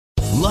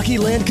Lucky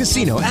Land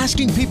Casino,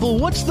 asking people,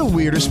 what's the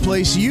weirdest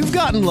place you've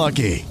gotten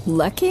lucky?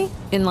 Lucky?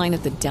 In line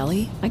at the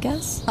deli, I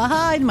guess?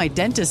 Aha, in my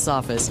dentist's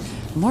office.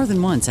 More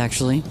than once,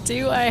 actually.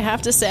 Do I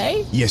have to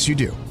say? Yes, you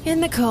do. In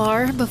the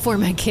car before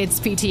my kids'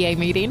 PTA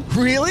meeting.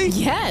 Really?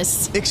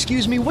 Yes.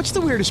 Excuse me, what's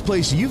the weirdest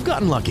place you've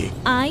gotten lucky?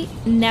 I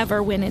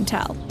never win and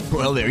tell.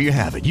 Well, there you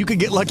have it. You can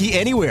get lucky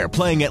anywhere,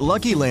 playing at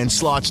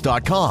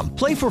LuckyLandSlots.com.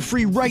 Play for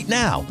free right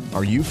now.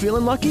 Are you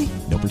feeling lucky?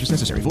 No purchase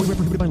necessary. Void where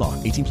prohibited by law.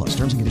 18 plus.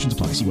 Terms and conditions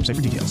apply. See website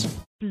for details.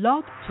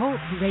 Blog Talk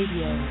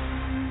Radio.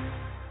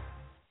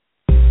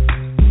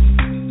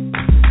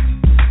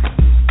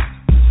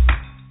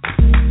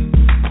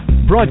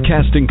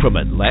 Broadcasting from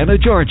Atlanta,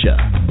 Georgia,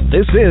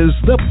 this is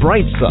The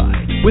Bright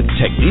Side with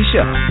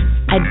Technisha.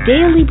 A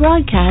daily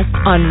broadcast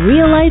on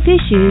real-life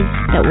issues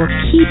that will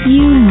keep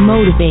you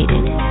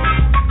motivated.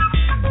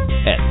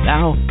 And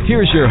now,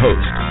 here's your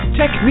host,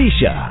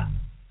 Technisha.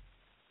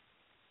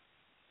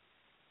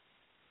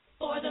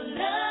 For the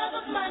love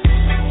of money.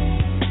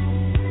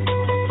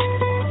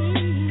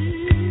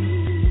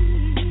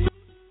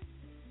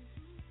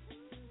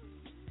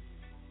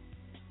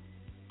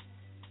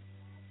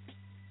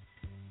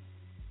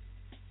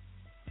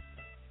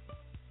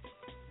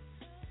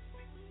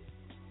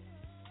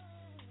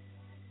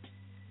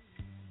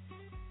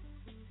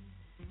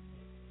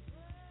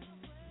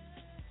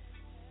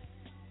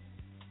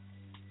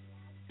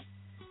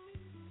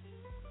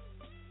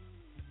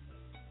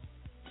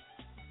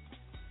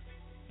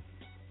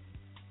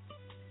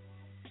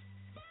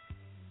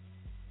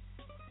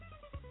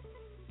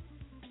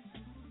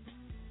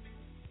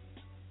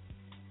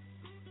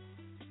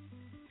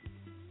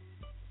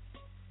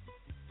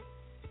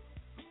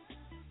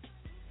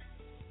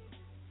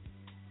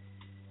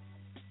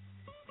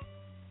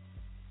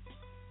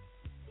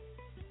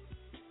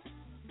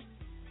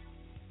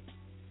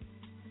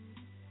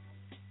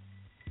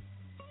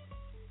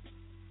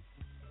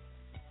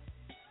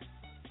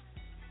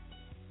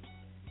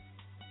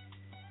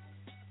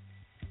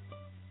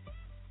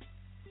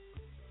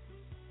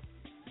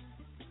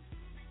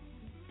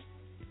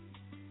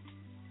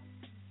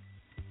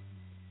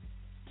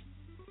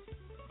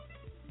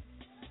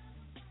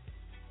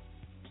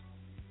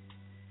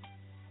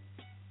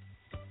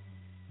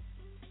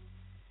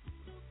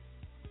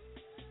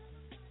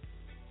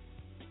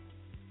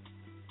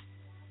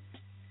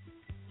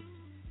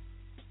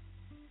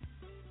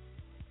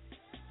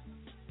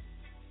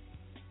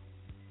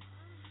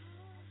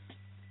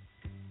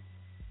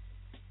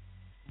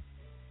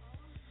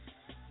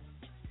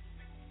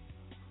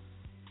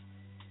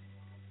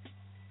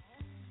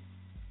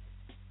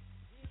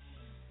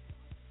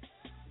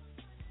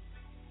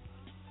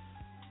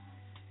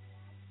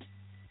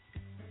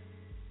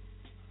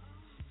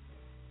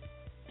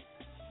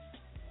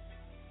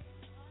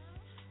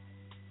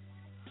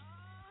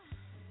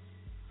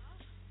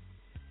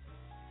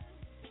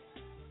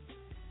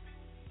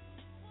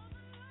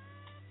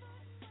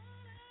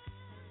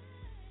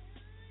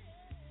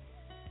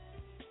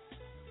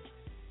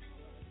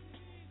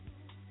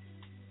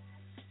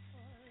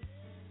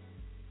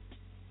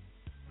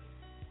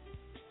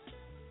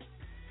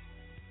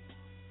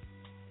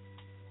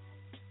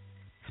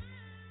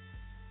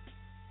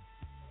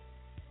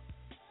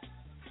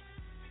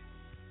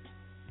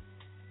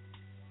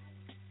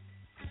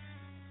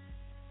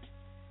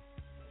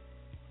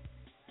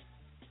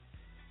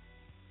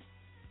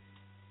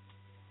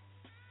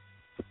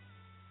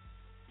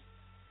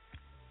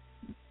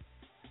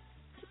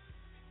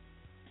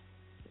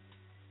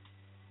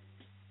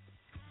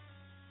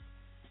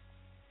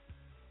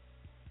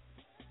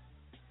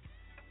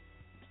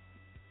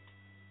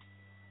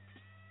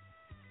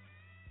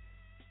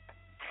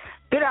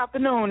 Good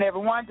afternoon,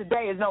 everyone.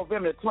 Today is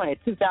November 20th,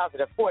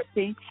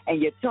 2014,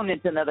 and you're tuned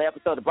into another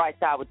episode of Bright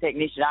Side with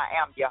Technisha.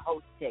 I am your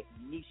host,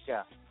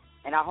 Technisha,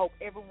 and I hope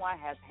everyone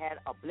has had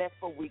a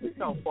blissful week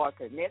so far,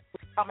 because next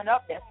week coming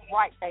up, that's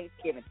right,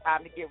 Thanksgiving.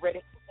 Time to get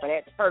ready for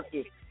that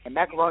turkey and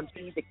macaroni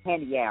and cheese and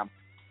candy yam.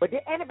 But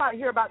did anybody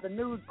hear about the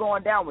news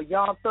going down with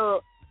Young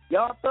Thug?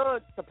 Young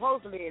Thug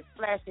supposedly is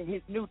flashing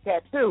his new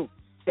tattoo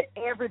to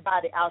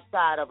everybody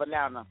outside of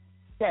Atlanta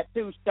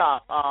tattoo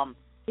shop.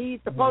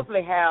 He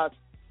supposedly has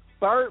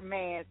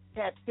Birdman's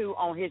tattoo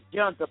on his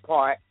junta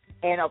part,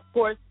 and of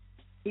course,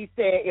 he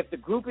said if the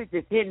groupies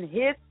is hitting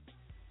him,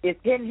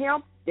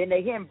 then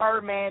they hitting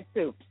Birdman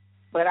too.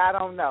 But I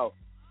don't know.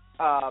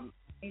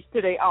 Each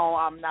to their own.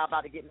 I'm not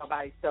about to get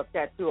nobody's stuff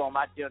tattoo on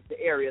my junta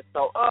area,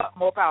 so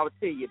more power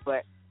to you.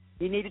 But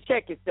you need to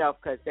check yourself,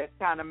 because that's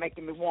kind of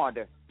making me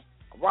wonder.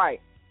 Right.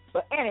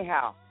 But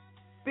anyhow,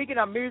 speaking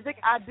of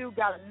music, I do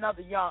got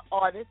another young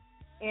artist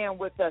in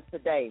with us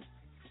today,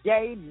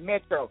 Jay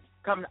Metro,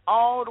 coming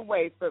all the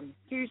way from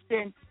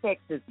Houston,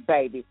 Texas,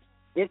 baby.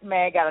 This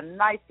man got a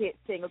nice hit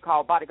single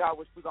called Bodyguard,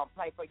 which we're going to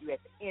play for you at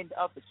the end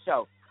of the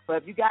show. But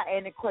if you got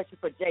any questions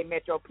for Jay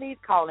Metro, please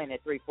call in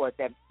at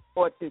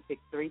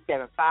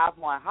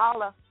 347-426-3751.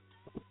 Holla,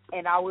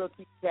 and I will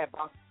keep that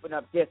box open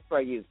up just for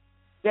you.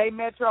 Jay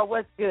Metro,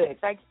 what's good?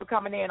 Thanks for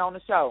coming in on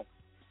the show.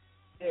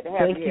 Good to have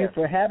Thank you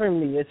for having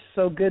me. It's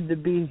so good to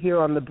be here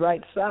on the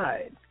Bright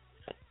Side.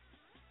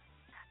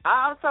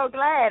 I'm so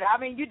glad. I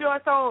mean, you're doing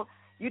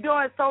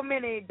so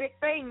many big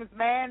things,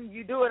 man.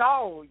 You do it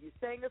all. You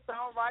sing a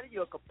songwriter.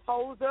 You're a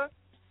composer,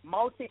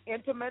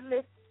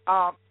 multi-instrumentalist,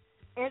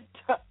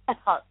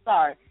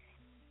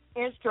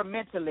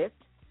 instrumentalist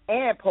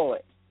and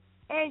poet,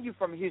 and you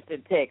from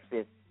Houston,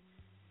 Texas.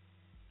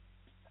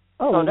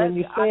 Oh, so when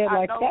you say it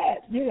like that,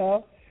 you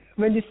know,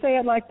 when you say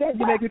it like that,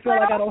 you make me feel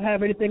like I don't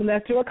have anything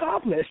left to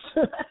accomplish.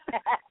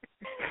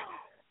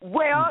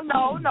 Well,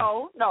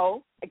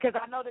 no, because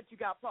I know that you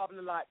got probably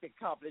a lot to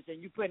accomplish,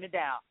 and you putting it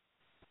down.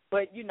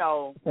 But, you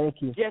know, thank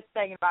you. Just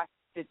thinking about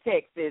the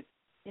Texas,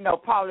 you know,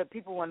 probably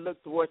people want to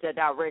look towards that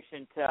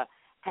direction to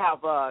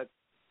have a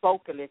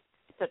vocalist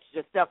such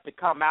as yourself to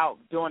come out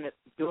doing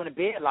a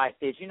bid like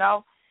this, you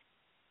know?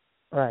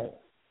 Right.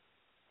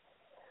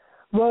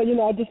 Well, you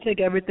know, I just take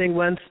everything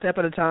one step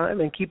at a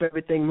time and keep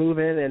everything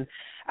moving, and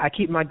I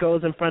keep my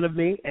goals in front of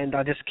me, and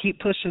I just keep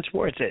pushing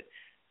towards it.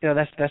 You know,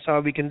 that's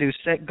all we can do.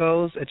 Set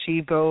goals,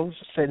 achieve goals,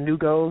 set new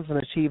goals, and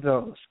achieve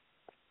those.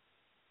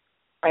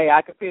 Hey,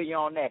 I can feel you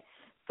on that.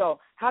 So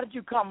how did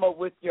you come up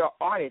with your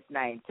artist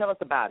name? Tell us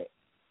about it.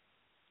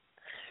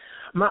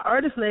 My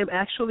artist name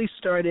actually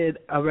started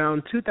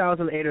around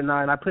 2008 or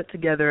 2009. I put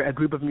together a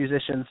group of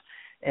musicians,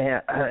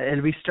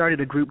 and we started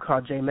a group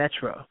called J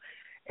Metro.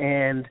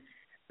 And,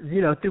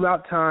 you know,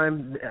 throughout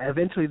time,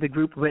 eventually the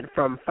group went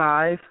from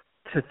 5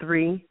 to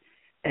 3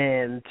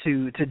 and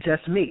to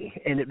just me,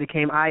 and it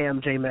became I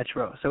Am J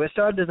Metro. So it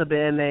started as a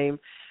band name,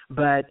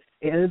 but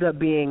it ended up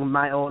being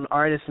my own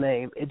artist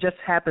name. It just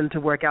happened to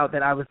work out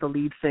that I was the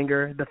lead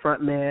singer, the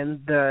front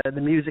man, the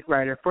music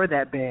writer for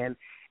that band,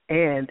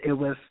 and it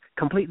was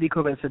completely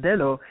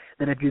coincidental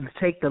that if you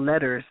take the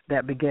letters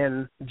that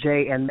begin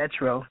J and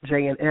Metro,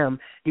 J and M,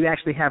 you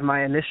actually have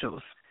my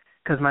initials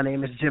because my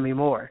name is Jimmie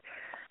Moore.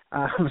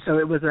 So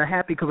it was a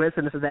happy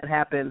coincidence that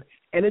happened,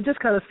 and it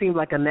just kind of seemed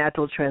like a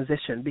natural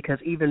transition because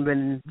even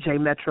when J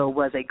Metro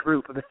was a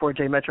group, before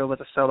J Metro was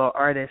a solo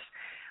artist,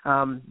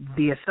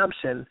 the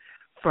assumption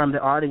from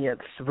the audience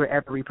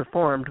wherever we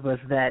performed was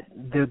that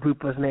the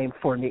group was named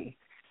for me.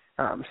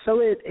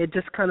 So it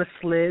just kind of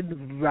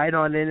slid right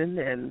on in,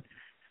 and,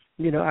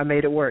 you know, I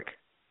made it work.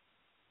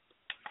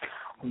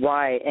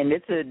 Right, and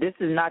this is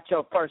not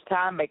your first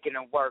time making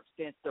it work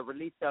since the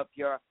release of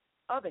your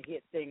other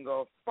hit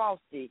single,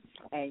 Frosty,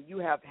 and you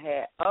have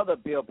had other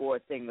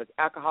Billboard singles,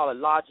 Alcoholic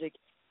Logic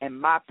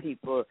and My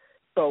People.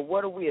 So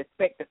what are we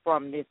expecting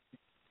from this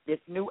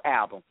new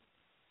album?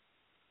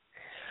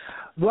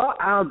 Well,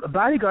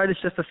 Bodyguard is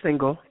just a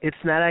single. It's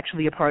not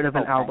actually a part of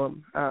an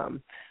album.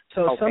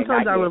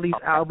 Sometimes I release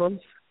albums.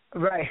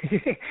 Right.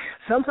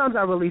 Sometimes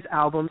I release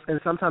albums, and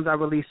sometimes I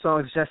release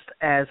songs just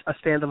as a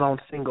standalone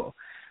single.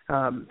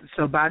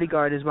 So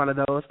Bodyguard is one of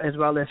those, as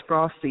well as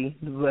Frosty,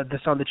 the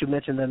song that you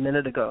mentioned a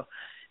minute ago,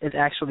 is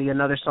actually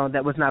another song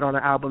that was not on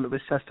an album. It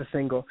was just a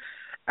single.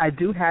 I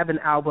do have an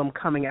album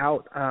coming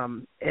out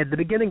at the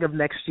beginning of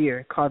next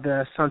year called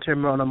the Santé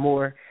Mon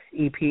Amour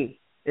EP.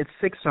 It's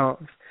 6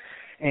 songs,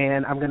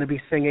 and I'm going to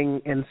be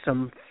singing in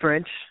some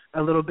French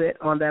a little bit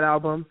on that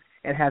album.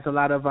 It has a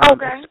lot of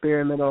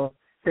experimental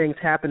things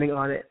happening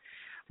on it.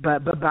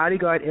 But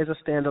Bodyguard is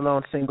a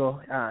standalone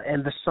single,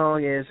 and the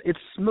song it's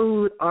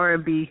smooth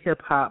R&B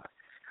hip hop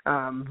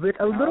with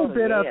a little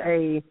bit of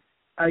a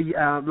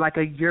like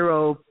a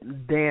Euro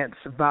dance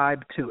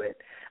vibe to it.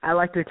 I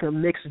like to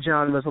mix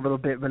genres a little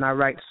bit when I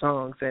write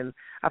songs, and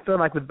I feel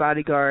like with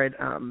Bodyguard,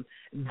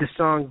 the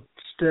song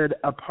stood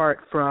apart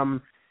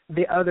from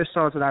the other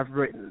songs that I've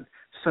written,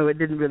 so it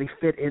didn't really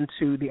fit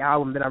into the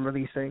album that I'm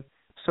releasing.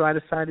 So I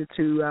decided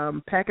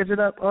to package it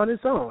up on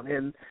its own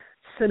and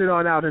send it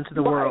on out into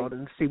the world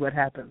and see what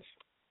happens.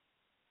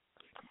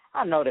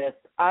 I know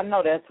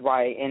that's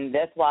right, and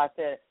that's why I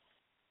said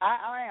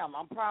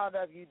I'm proud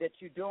of you that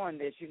you're doing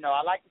this. You know,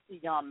 I like to see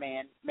young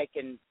men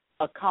making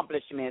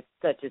accomplishments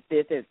such as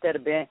this instead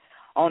of being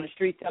on the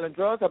street selling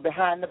drugs or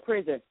behind the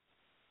prison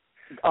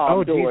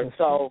doors. Jesus.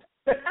 So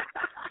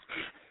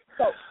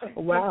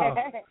wow.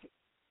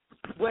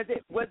 Was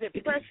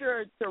it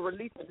pressure to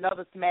release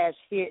another smash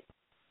hit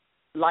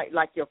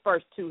like your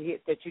first 2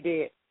 hits that you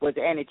did? Was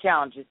there any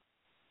challenges?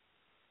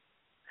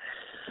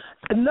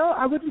 No,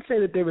 I wouldn't say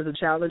that there was a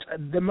challenge.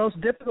 The most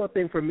difficult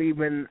thing for me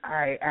when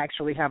I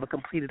actually have a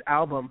completed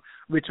album,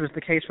 which was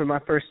the case for my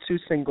first 2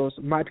 singles,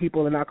 My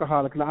People and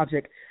Alcoholic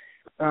Logic,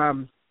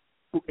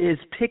 is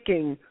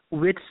picking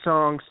which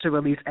songs to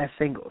release as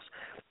singles.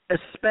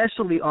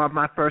 Especially on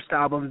my first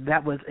album,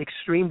 that was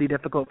extremely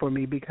difficult for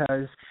me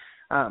because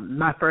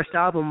my first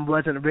album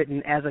wasn't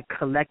written as a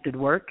collected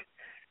work.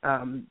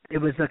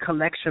 It was a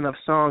collection of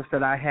songs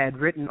that I had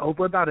written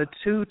over about a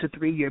 2 to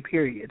 3 year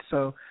period.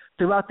 So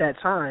throughout that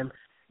time,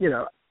 you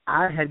know,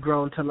 I had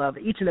grown to love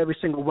each and every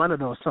single one of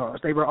those songs.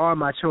 They were all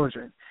my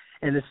children.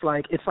 And it's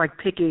like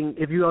picking,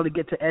 if you only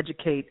get to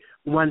educate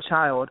one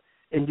child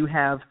and you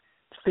have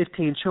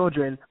 15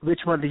 children, which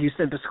one do you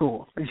send to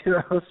school? You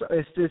know, so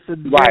it's just a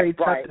very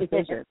tough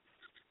decision.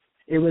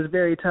 It was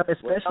very tough,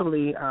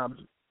 especially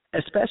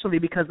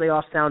because they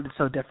all sounded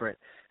so different.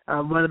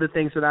 One of the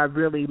things that I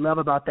really love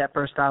about that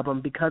first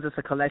album, because it's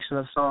a collection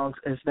of songs,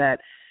 is that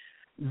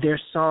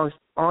there's songs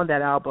on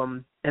that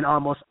album in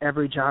almost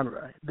every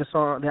genre. The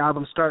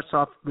album starts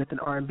off with an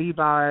R&B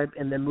vibe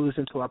and then moves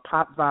into a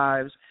pop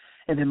vibes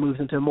and then moves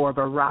into more of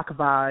a rock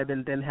vibe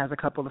and then has a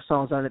couple of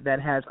songs on it that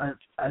has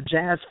a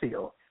jazz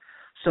feel.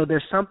 So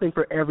there's something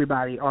for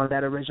everybody on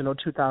that original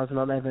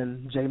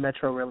 2011 J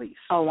Metro release.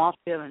 Oh, I'm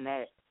feeling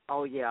that.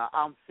 Oh, yeah,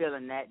 I'm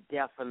feeling that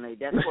definitely.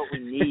 That's what we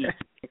need.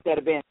 Instead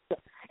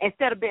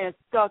of being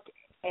stuck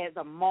as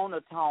a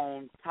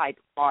monotone type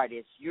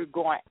artist, you're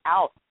going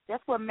out.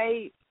 That's what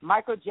made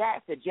Michael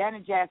Jackson,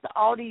 Janet Jackson,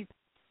 all these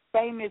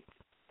famous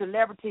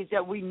celebrities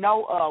that we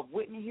know of,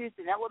 Whitney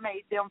Houston, that's what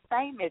made them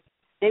famous.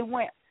 They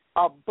went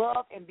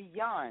above and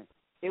beyond.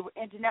 They were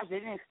international. They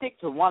didn't stick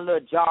to one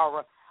little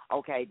genre.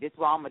 Okay, this is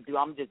what I'm going to do.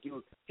 I'm going to just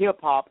do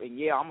hip-hop, and,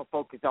 I'm going to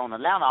focus on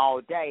Atlanta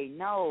all day.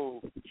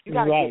 No, you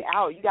got to get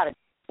out. You got to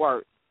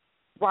work.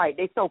 Right,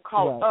 they so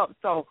caught up.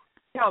 So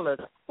tell us,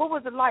 what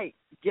was it like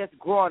just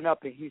growing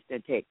up in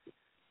Houston, Texas?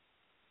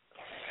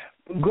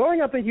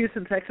 Growing up in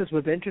Houston, Texas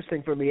was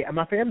interesting for me.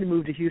 My family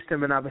moved to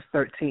Houston when I was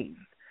 13.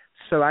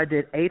 So I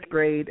did 8th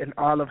grade and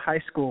all of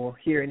high school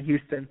here in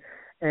Houston.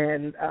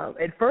 And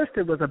at first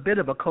it was a bit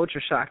of a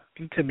culture shock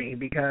to me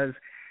because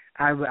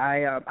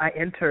I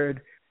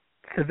entered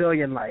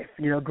civilian life.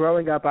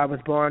 Growing up, I was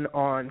born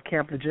on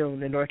Camp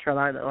Lejeune in North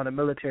Carolina on a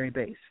military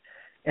base.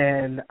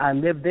 And I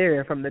lived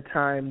there from the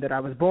time that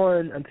I was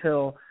born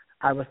until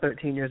I was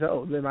 13 years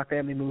old. Then my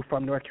family moved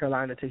from North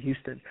Carolina to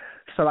Houston.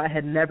 So I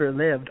had never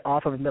lived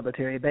off of a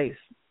military base.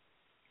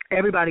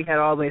 Everybody had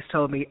always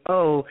told me,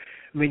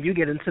 when you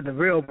get into the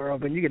real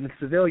world, when you get into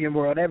the civilian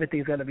world,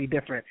 everything's going to be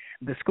different.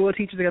 The school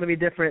teachers are going to be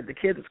different. The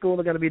kids at school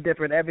are going to be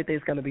different.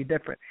 Everything's going to be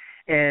different.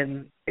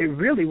 And it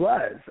really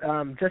was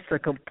just a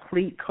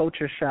complete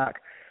culture shock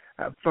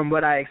from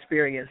what I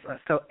experienced.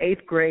 So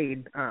 8th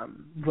grade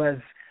was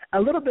a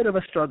little bit of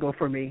a struggle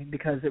for me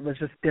because it was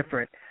just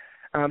different,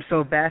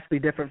 so vastly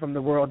different from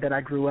the world that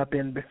I grew up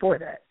in before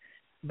that.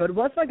 But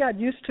once I got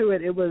used to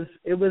it, it was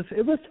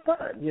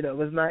fun. It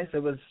was nice. It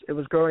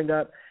was growing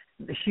up.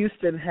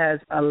 Houston has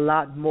a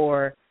lot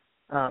more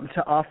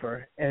to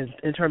offer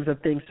in terms of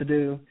things to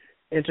do,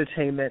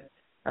 entertainment.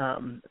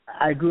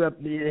 I grew up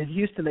in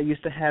Houston. They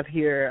used to have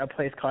here a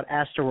place called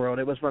Astroworld.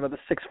 It was one of the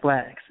Six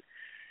Flags,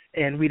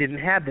 and we didn't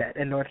have that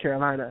in North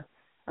Carolina.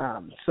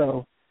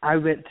 So I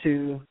went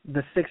to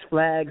the Six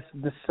Flags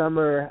the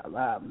summer,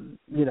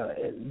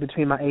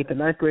 between my 8th and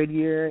 9th grade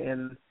year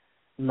and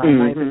my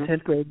 9th and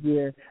 10th grade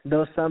year.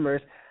 Those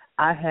summers,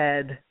 I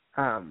had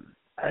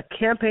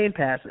campaign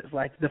passes,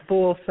 like the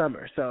full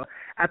summer. So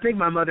I think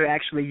my mother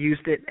actually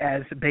used it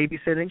as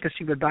babysitting because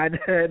she would buy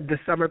the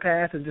summer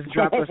pass and just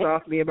drop us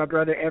off, me and my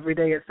brother, every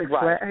day at Six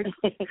Flags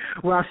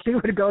while she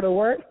would go to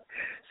work.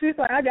 She's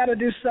like, I got to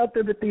do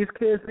something with these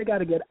kids. They got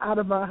to get out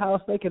of my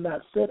house. They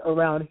cannot sit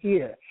around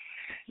here.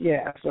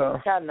 Yeah, so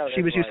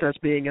she was used to us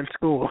being in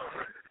school.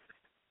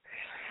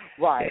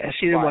 Right. Yeah,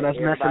 she didn't want us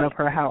messing up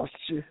her house.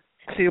 She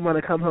didn't want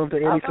to come home to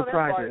any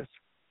surprises.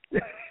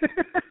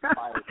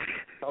 Right.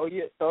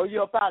 So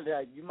you're about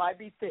that. You might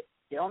be sick.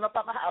 Get on up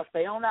out my house.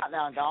 Stay on out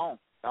now. Go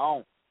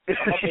on.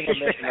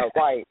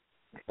 Right.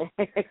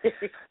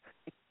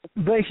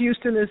 But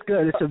Houston is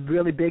good. It's a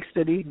really big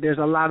city. There's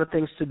a lot of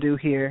things to do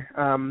here.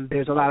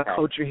 There's a lot of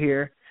culture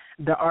here.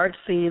 The art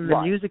scene,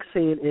 the music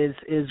scene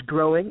is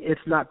growing.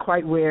 It's not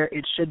quite where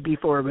it should be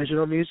for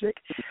original music,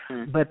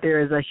 but there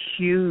is a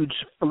huge,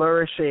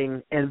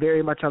 flourishing, and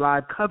very much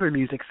alive cover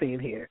music scene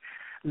here.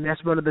 And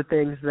that's one of the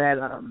things that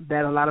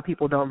a lot of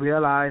people don't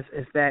realize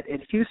is that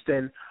in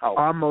Houston,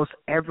 almost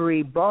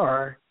every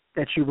bar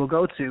that you will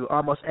go to,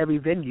 almost every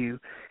venue,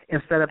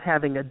 instead of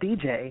having a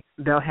DJ,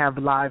 they'll have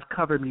live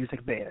cover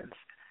music bands.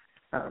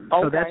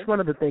 So that's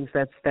one of the things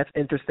that's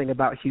interesting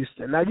about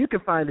Houston. Now, you can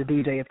find a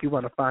DJ if you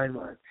want to find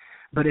one.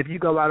 But if you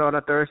go out on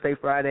a Thursday,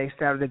 Friday,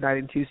 Saturday night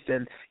in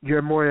Houston,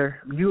 you're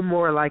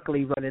more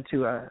likely run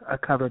into a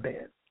cover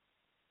band.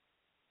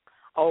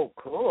 Oh,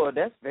 cool.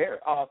 That's very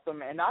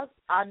awesome. And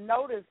I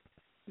noticed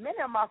many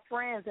of my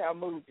friends have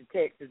moved to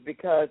Texas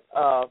because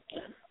of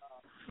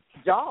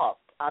jobs.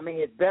 I mean,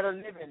 it's better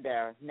living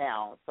there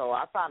now. So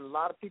I find a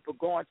lot of people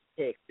going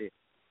to Texas.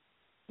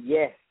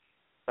 Yes.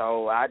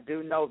 So I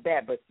do know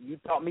that. But you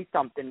taught me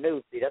something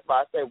new. See, that's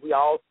why I said we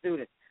all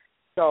students.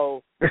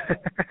 So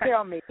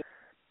tell me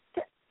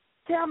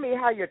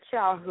how your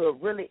childhood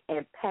really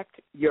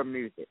impacted your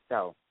music,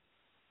 though.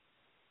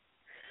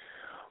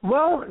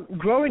 Well,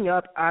 growing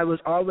up, I was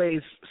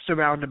always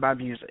surrounded by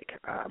music.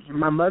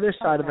 My mother's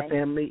side of the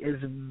family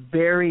is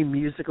very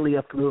musically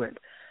affluent.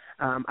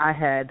 I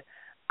had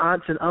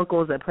aunts and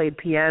uncles that played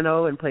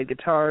piano and played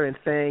guitar and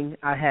sang.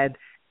 I had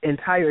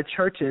entire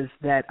churches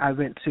that I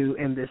went to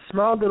in this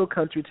small little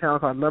country town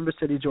called Lumber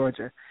City,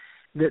 Georgia.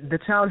 The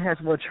town has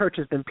more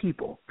churches than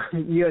people,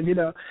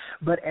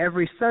 but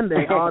every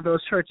Sunday all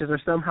those churches are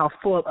somehow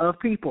full of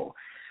people.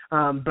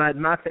 But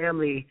my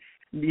family,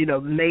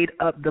 made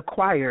up the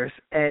choirs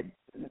at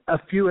a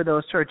few of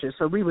those churches.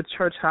 So we would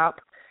church hop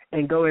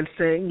and go and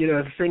sing,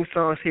 sing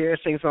songs here,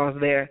 sing songs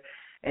there.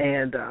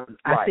 And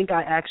I think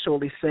I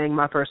actually sang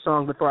my first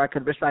song before I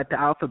could recite the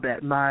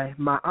alphabet. My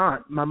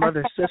aunt, my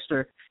mother's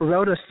sister,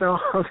 wrote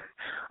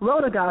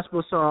a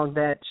gospel song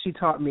that she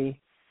taught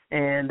me,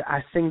 and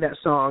I sing that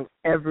song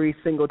every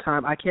single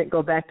time. I can't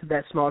go back to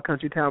that small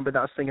country town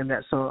without singing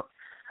that song.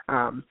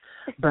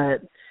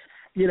 But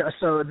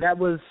so that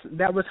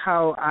was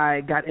how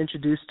I got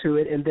introduced to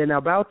it. And then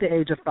about the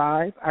age of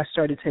 5, I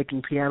started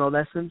taking piano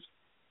lessons,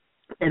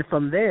 and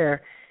from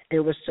there it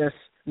was just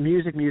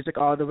music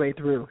all the way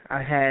through.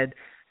 I had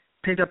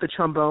picked up the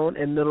trombone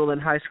in middle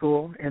and high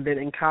school, and then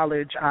in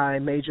college I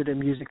majored in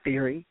music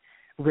theory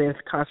with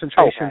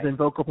concentrations in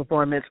vocal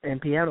performance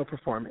and piano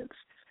performance.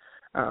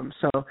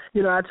 So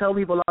I tell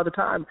people all the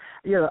time,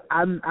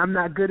 I'm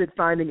not good at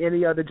finding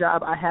any other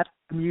job. I have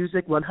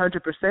music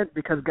 100%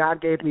 because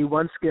God gave me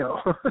one skill,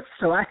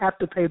 so I have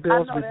to pay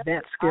bills with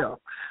that skill.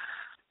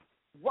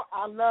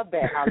 I love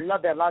that. A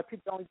lot of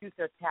people don't use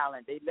their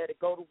talent; they let it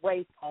go to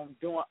waste on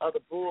doing other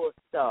bull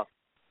stuff.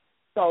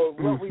 So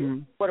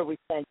what are we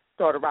saying?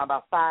 Start around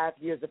about 5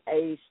 years of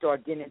age,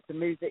 start getting into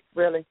music,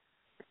 really?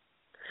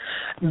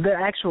 The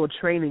actual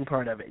training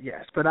part of it,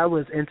 yes. But I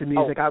was into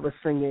music. I was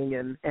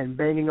singing and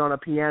banging on a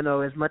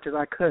piano as much as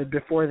I could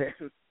before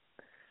then.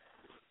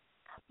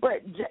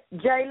 But,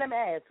 Jay, let me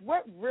ask,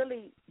 what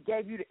really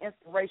gave you the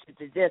inspiration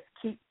to just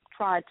keep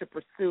trying to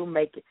pursue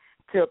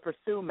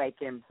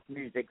making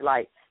music?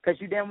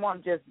 Because you didn't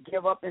want to just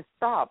give up and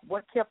stop.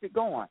 What kept it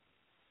going?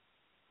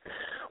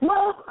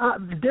 Well,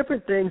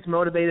 different things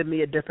motivated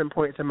me at different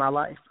points in my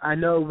life. I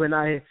know when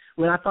I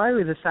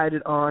finally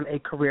decided on a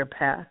career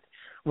path,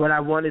 what I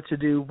wanted to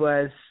do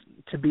was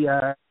to be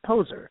a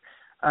composer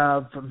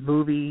of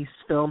movies,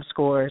 film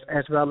scores,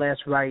 as well as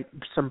write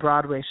some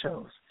Broadway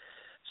shows.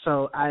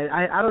 So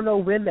I don't know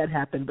when that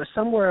happened, but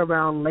somewhere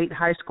around late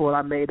high school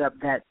I made up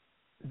that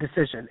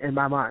decision in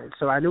my mind.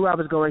 So I knew I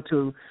was going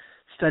to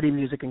study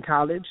music in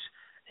college,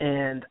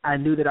 and I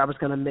knew that I was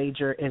going to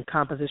major in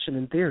composition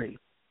and theory.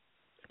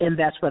 And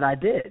that's what I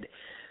did.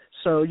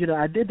 So,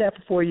 I did that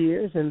for 4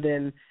 years, and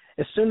then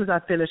as soon as I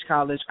finished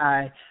college,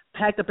 I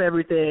packed up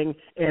everything,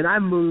 and I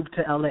moved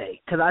to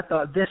L.A. because I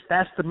thought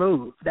that's the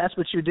move. That's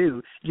what you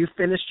do. You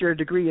finished your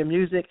degree in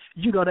music,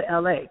 you go to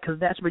L.A. because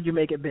that's where you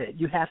make it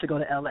big. You have to go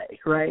to L.A.,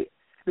 right?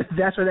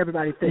 That's what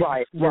everybody thinks,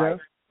 right.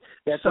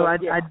 So I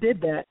did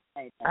that.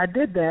 I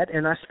did that,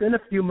 and I spent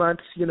a few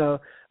months,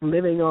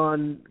 living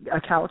on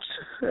a couch,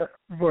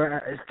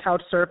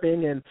 couch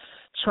surfing and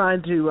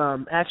trying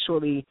to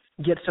actually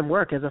get some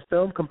work as a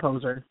film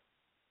composer.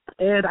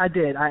 And I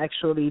did. I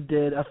actually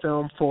did a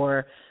film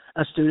for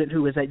a student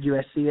who was at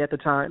USC at the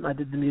time. I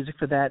did the music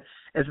for that,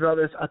 as well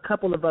as a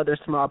couple of other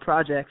small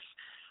projects.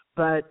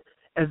 But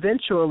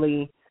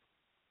eventually,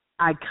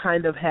 I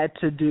kind of had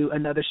to do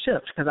another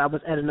shift because I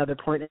was at another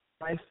point in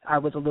life. I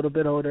was a little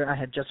bit older. I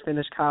had just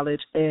finished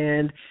college,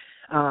 and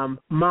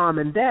mom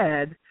and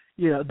dad,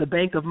 the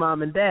bank of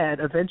mom and dad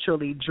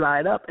eventually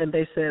dried up, and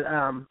they said,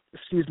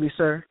 excuse me,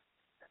 sir,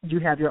 you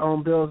have your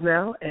own bills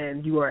now,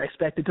 and you are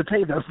expected to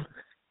pay them.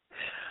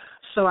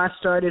 So I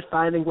started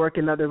finding work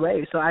in other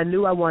ways. So I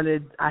knew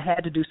I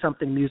had to do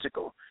something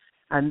musical.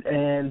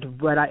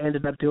 And what I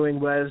ended up doing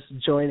was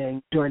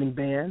joining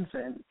bands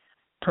and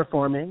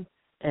performing.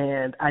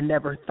 And I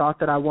never thought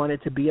that I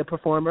wanted to be a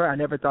performer. I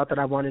never thought that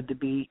I wanted to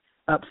be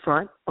up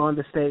front on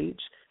the stage.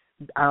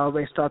 I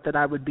always thought that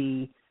I would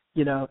be,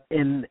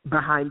 in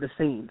behind the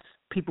scenes.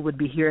 People would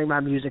be hearing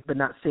my music but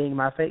not seeing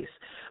my face.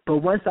 But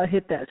once I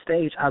hit that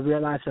stage, I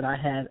realized that I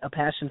had a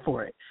passion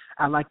for it.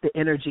 I like the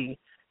energy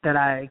that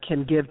I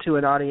can give to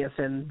an audience,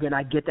 and when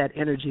I get that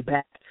energy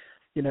back,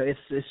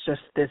 it's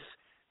just this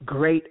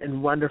great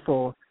and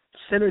wonderful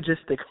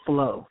synergistic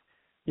flow,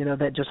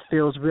 that just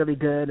feels really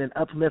good and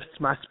uplifts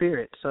my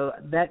spirit. So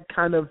that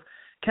kind of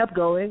kept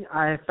going.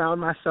 I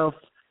found myself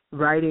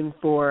writing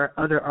for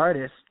other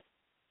artists,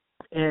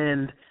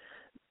 and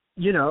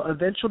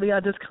eventually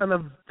I just kind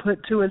of put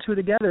 2 and 2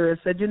 together and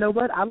said, you know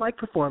what, I like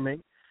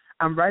performing.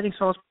 I'm writing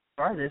songs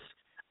for artists.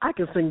 I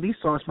can sing these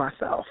songs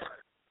myself.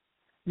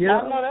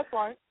 No, that's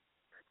right.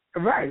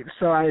 Right.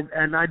 So I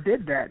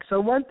did that. So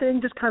one thing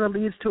just kind of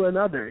leads to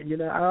another.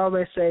 I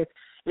always say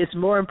it's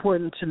more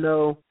important to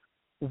know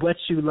what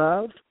you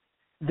love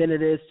than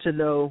it is to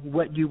know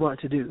what you want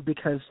to do,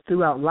 because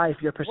throughout life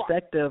your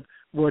perspective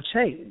will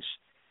change,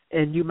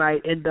 and you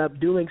might end up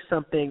doing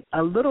something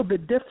a little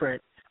bit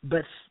different,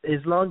 but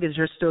as long as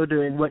you're still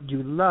doing what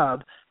you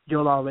love,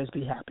 you'll always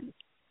be happy.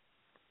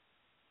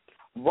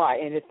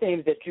 Right, and it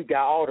seems that you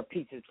got all the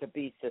pieces to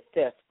be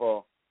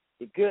successful.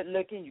 You're good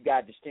looking, you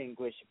got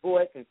distinguished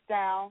voice and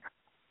sound,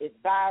 it's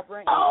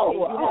vibrant.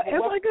 Oh,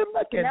 am I good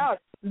looking? Am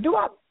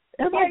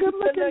I good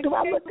looking? Do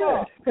I look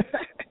good?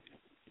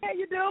 Yeah,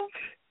 you do.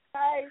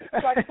 Hey,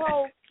 like I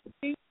told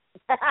you.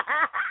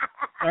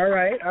 All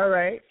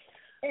right.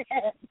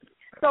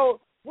 So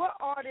what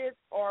artists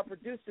or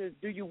producers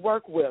do you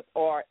work with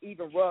or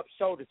even rub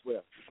shoulders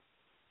with?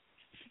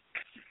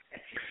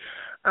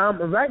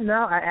 Right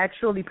now, I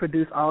actually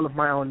produce all of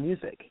my own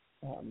music.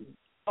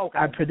 Okay.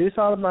 I produce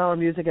all of my own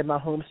music at my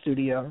home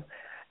studio.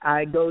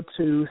 I go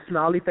to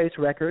Smiley Face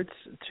Records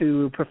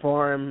to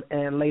perform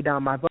and lay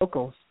down my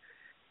vocals.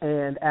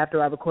 And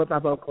after I record my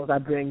vocals, I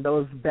bring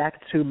those back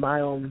to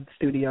my own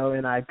studio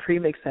and I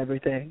pre-mix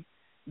everything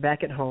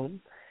back at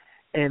home.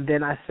 And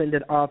then I send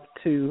it off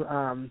to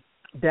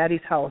Daddy's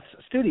House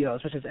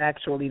Studios, which is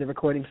actually the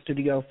recording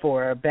studio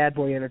for Bad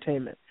Boy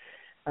Entertainment.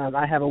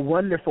 I have a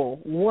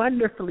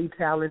wonderfully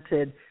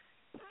talented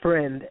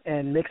friend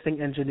and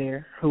mixing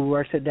engineer who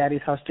works at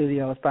Daddy's House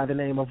Studios by the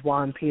name of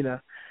Juan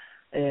Pina.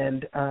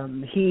 And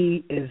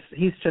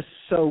he's just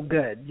so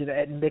good,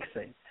 at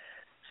mixing.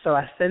 So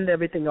I send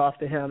everything off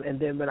to him, and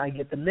then when I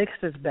get the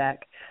mixes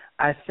back,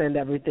 I send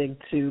everything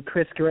to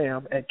Chris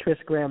Graham at Chris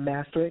Graham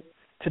Mastering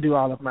to do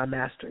all of my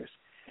masters.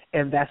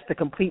 And that's the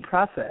complete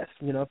process,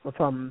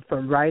 from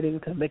writing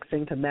to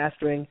mixing to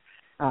mastering.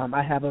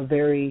 I have a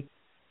very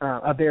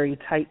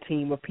tight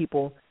team of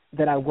people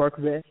that I work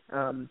with.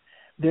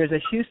 There's a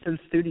Houston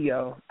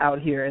studio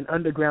out here, an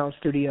underground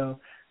studio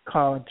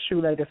called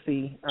True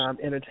Legacy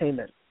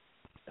Entertainment.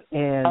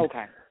 And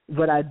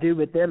what I do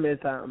with them is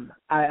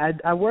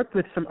I work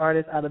with some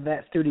artists out of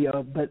that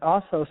studio, but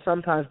also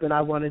sometimes when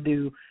I want to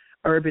do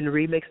urban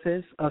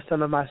remixes of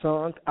some of my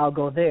songs, I'll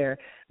go there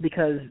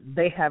because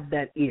they have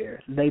that ear.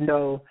 They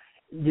know,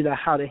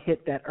 how to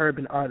hit that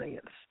urban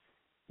audience.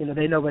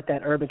 They know what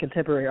that urban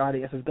contemporary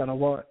audience is going to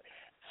want.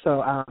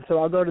 So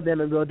I'll go to them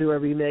and we'll do a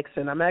remix,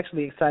 and I'm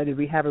actually excited.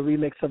 We have a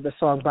remix of the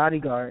song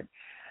Bodyguard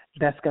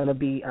that's going to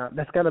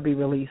be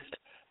released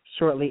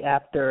shortly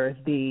after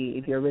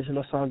the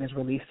original song is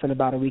released in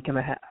about a week and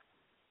a half.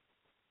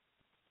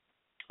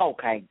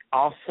 Okay,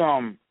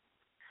 awesome.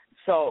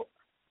 So,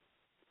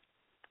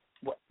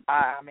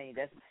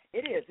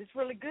 it's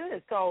really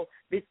good. So,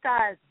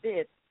 besides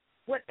this,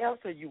 what else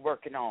are you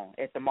working on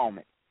at the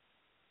moment?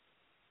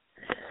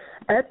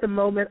 At the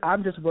moment,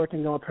 I'm just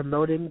working on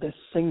promoting the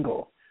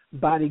single,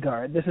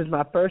 Bodyguard. This is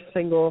my first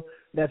single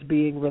that's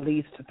being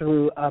released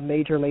through a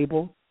major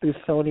label, through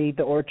Sony,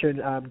 the Orchard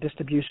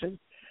distribution.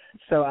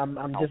 So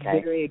I'm just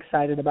very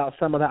excited about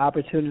some of the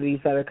opportunities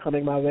that are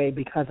coming my way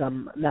because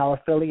I'm now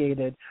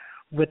affiliated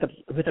with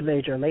a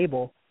major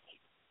label.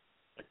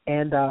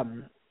 And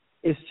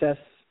it's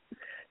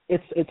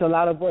a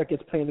lot of work.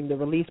 It's planning the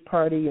release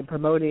party and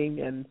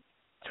promoting and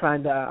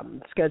trying to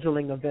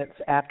scheduling events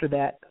after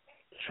that,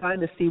 trying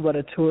to see what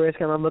a tour is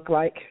going to look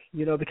like,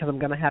 because I'm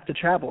going to have to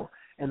travel.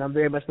 And I'm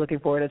very much looking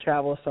forward to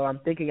travel. So I'm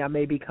thinking I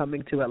may be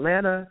coming to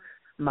Atlanta,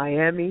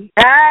 Miami.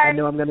 Hey! I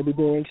know I'm going to be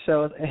doing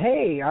shows.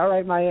 Hey, all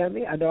right,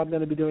 Miami. I know I'm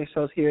going to be doing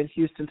shows here in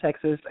Houston,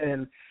 Texas,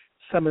 and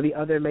some of the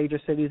other major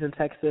cities in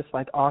Texas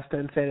like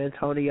Austin, San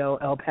Antonio,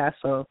 El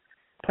Paso,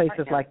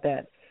 places like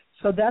that.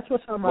 So that's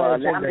what's on my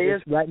agenda.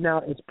 Right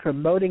now it's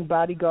promoting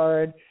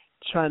Bodyguard,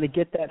 trying to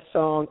get that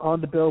song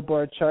on the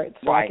Billboard chart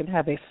so I can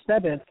have a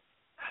 7th,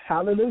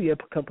 hallelujah,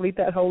 complete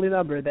that holy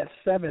number, that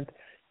 7th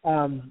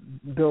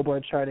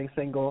Billboard charting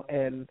single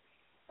and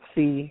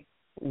see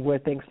where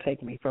things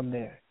take me from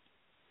there.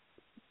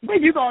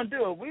 What you going to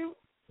do?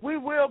 We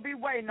will be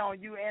waiting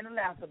on you in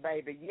Atlanta,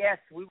 baby. Yes,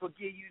 we will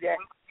give you that.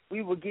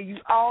 We will give you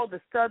all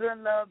the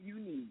Southern love you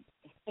need.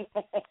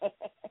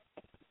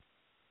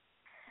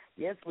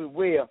 Yes, we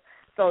will.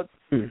 So,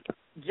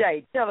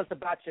 Jay, tell us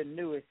about your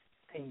newest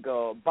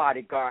single,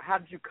 Bodyguard. How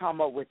did you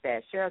come up with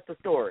that? Share us the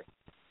story.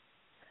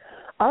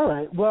 All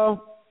right.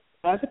 Well,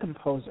 as a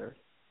composer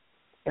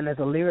and as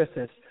a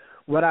lyricist,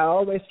 what I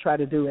always try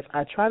to do is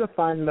I try to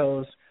find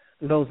those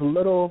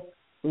little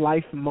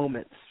life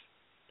moments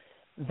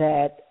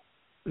that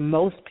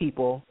most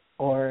people,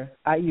 or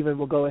I even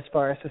will go as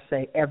far as to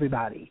say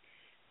everybody,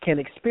 can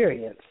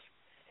experience.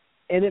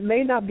 And it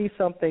may not be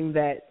something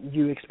that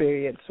you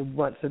experience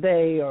once a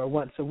day or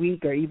once a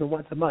week or even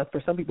once a month,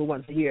 for some people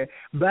once a year,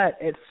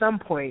 but at some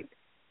point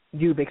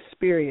you've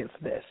experienced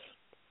this.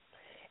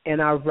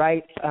 And I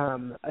write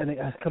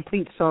a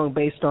complete song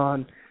based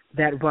on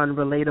that one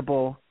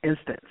relatable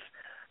instance.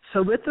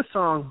 So with the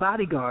song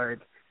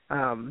Bodyguard,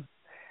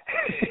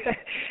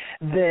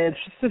 the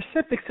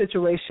specific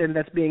situation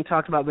that's being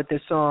talked about with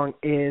this song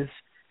is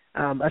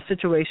a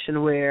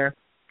situation where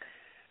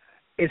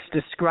it's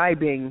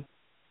describing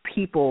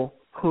people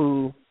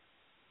who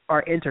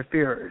are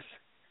interferers,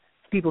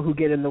 people who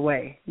get in the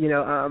way.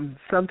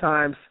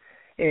 Sometimes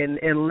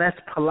in less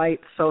polite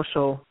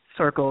social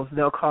circles,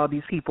 they'll call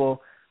these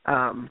people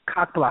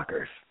cock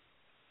blockers.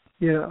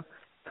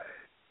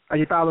 Are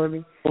you following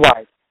me?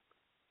 Right.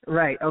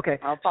 Right. Okay.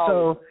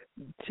 So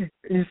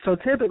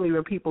typically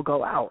when people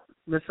go out,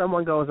 when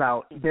someone goes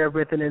out, they're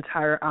with an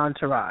entire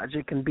entourage.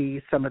 It can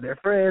be some of their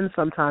friends,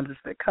 sometimes it's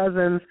their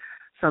cousins,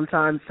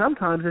 sometimes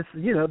it's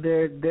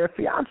their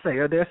fiance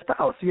or their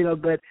spouse,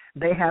 but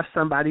they have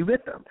somebody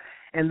with them.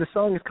 And the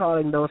song is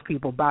calling those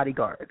people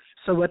bodyguards.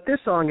 So what this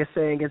song is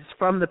saying is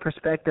from the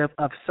perspective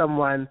of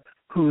someone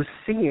who's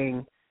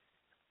seeing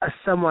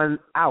someone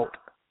out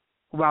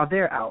while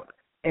they're out,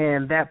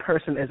 and that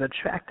person is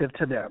attractive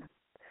to them.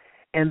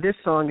 And this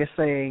song is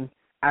saying,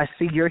 I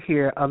see you're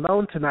here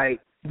alone tonight.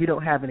 You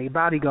don't have any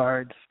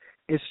bodyguards.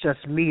 It's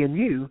just me and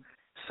you.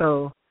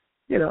 So,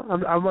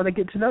 I want to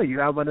get to know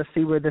you. I want to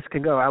see where this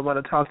can go. I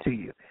want to talk to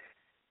you.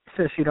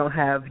 since you don't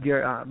have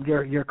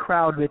your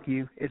crowd with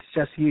you, it's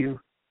just you.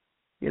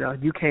 You know,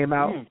 you came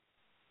out.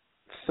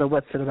 So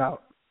what's it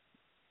about?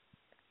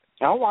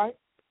 All right.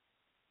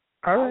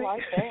 All right. I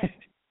like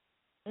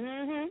that.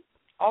 Mhm.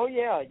 Oh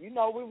yeah, you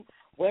know we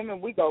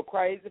women go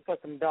crazy for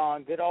some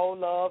darn good old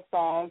love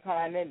songs,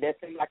 honey. That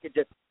seems like it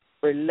just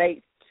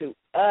relates to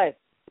us.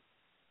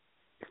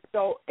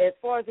 So as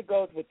far as it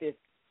goes with this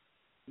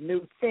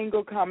new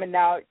single coming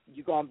out,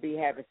 you're gonna be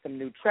having some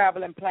new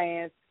traveling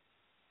plans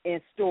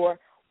in store.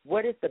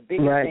 What is the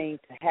biggest thing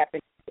to happen?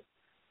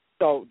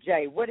 So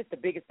Jay, what is the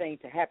biggest thing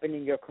to happen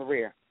in your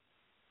career?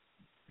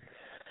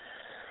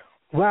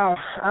 Well,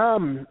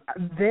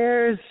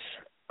 there's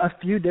a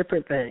few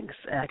different things,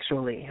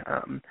 actually.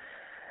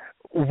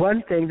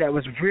 One thing that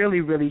was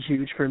really, really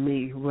huge for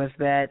me was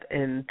that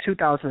in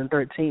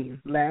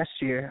 2013, last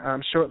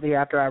year, shortly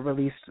after I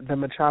released the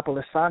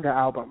Metropolis Saga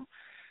album,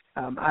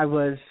 I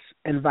was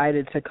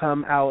invited to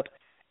come out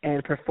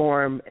and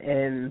perform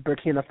in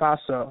Burkina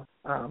Faso,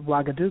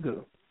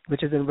 Ouagadougou,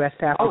 which is in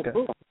West Africa.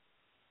 Oh, cool.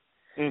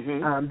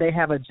 Mm-hmm. They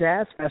have a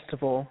jazz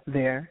festival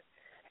there,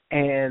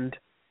 and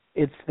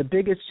it's the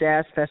biggest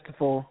jazz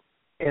festival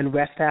in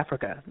West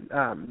Africa.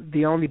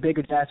 The only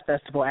bigger jazz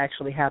festival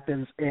actually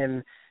happens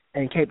in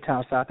Cape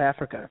Town, South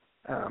Africa.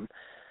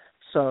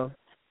 So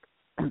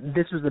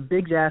this was a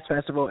big jazz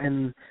festival,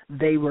 and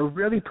they were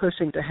really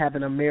pushing to have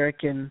an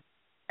American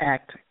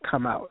act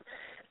come out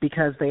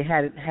because they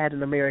hadn't had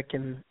an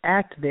American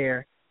act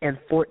there in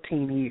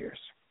 14 years.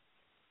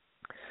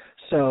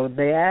 So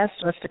they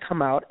asked us to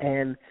come out,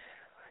 and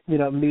you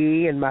know,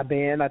 me and my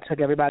band, I took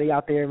everybody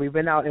out there, and we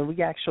went out and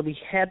we actually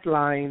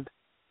headlined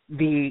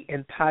the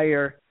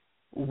entire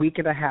week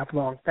and a half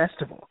long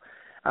festival,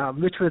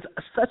 which was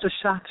such a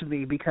shock to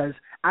me because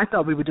I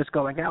thought we were just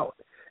going out.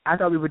 I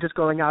thought we were just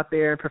going out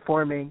there and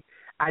performing.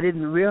 I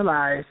didn't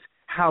realize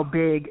how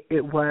big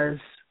it was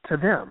to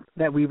them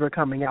that we were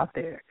coming out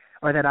there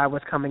or that I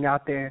was coming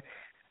out there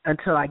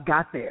until I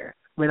got there.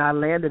 When I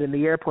landed in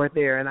the airport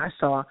there and I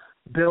saw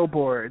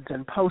billboards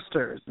and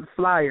posters and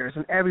flyers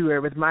and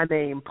everywhere with my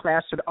name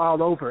plastered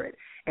all over it,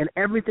 and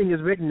everything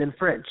is written in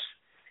French.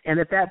 And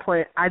at that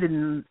point, I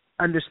didn't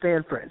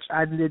understand French.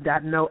 I did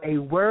not know a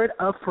word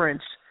of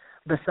French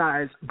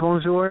besides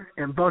bonjour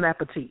and bon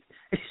appetit.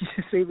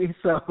 You see me?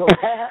 So,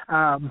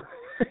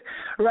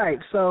 right.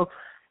 So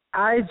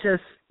I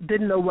just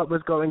didn't know what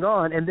was going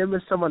on. And then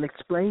when someone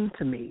explained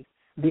to me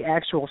the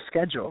actual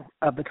schedule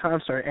of the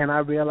concert, and I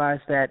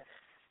realized that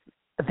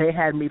they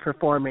had me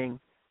performing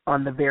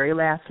on the very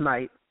last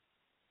night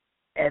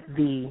at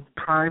the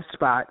prime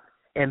spot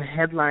and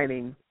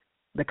headlining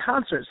the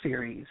concert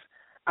series,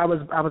 I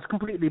was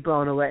completely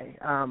blown away.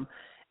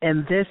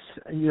 And this,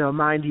 you know,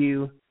 mind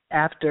you,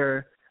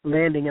 after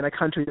landing in a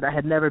country that I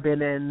had never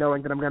been in,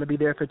 knowing that I'm going to be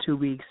there for 2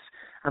 weeks,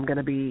 I'm going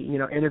to be, you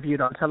know,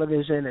 interviewed on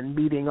television and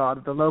meeting all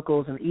of the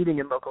locals and eating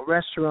in local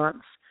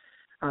restaurants.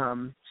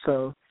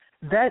 So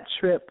that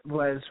trip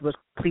was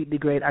completely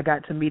great. I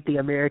got to meet the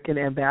American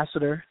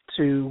ambassador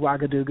to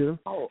Ouagadougou,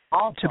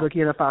 awesome. to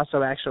Burkina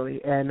Faso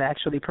actually, and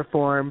actually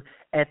perform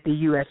at the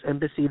U.S.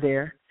 Embassy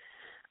there.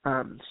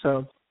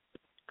 So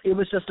it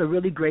was just a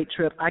really great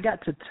trip. I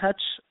got to touch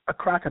a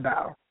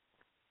crocodile.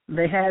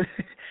 They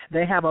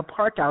have a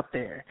park out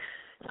there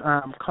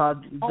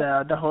called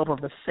the home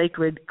of the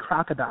sacred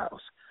crocodiles.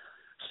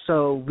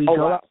 So we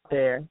go out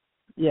there.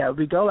 Yeah,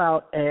 we go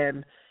out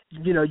and,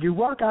 you know, you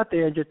walk out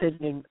there and you're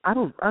thinking, I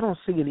don't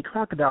see any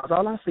crocodiles.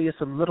 All I see is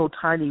some little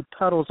tiny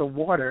puddles of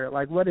water.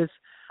 Like, what is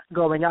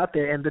going out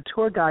there? And the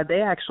tour guide,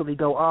 they actually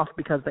go off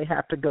because they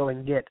have to go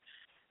and get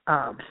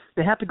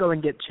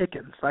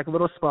chickens, like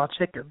little small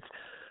chickens,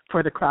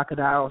 for the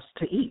crocodiles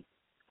to eat.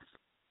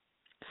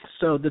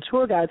 So the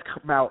tour guides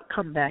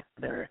come back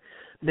there.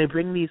 They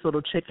bring these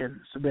little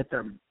chickens with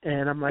them,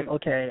 and I'm like,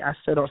 okay, I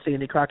still don't see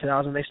any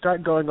crocodiles. And they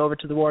start going over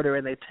to the water,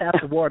 and they tap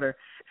the water,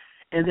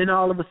 and then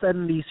all of a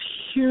sudden these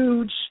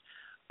huge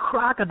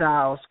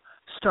crocodiles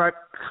start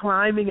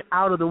climbing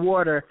out of the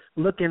water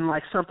looking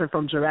like something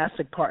from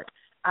Jurassic Park.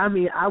 I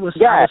mean, I was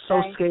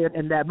so scared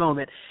in that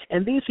moment.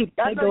 And these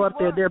people, they go up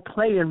there, they're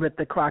playing with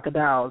the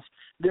crocodiles.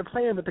 They're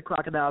playing with the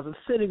crocodiles and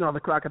sitting on the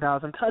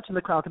crocodiles and touching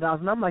the crocodiles.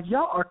 And I'm like,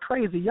 y'all are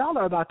crazy. Y'all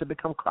are about to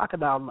become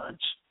crocodile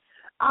lunch.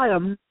 I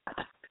am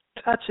not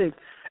touching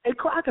a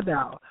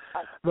crocodile.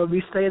 But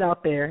we stayed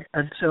out there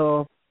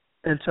until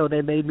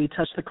they made me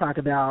touch the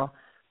crocodile.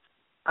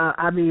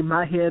 I mean,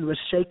 my head was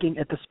shaking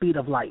at the speed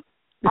of light.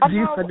 Do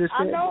you understand?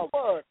 I know,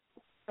 but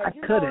I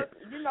couldn't.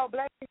 You know,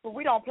 black people,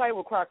 we don't play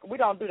with we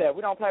don't do that.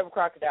 We don't play with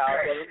crocodiles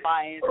or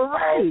lions.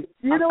 Right.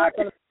 You know what?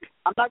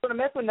 I'm not going to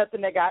mess with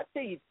nothing that got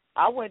teeth.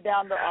 I went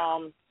down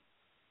to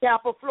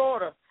Tampa,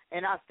 Florida,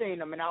 and I seen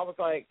them, and I was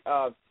like,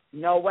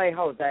 no way,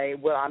 Jose,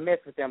 will I mess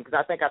with them? Because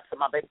I think I took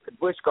my baby to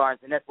Busch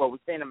Gardens, and that's where we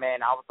seen them,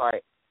 and I was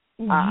like,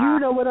 You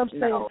know what I'm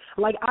saying? No.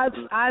 Like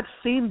I've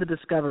seen the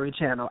Discovery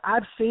Channel.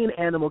 I've seen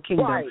Animal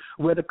Kingdom,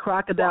 where the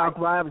crocodile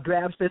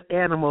grabs this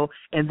animal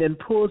and then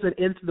pulls it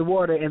into the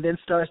water and then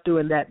starts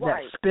doing that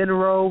spin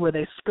roll where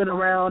they spin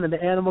around and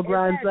the animal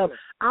grinds up.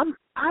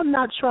 I'm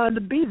not trying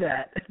to be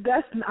that.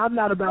 I'm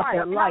not about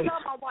that life.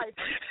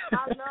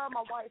 I love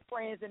my white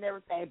friends and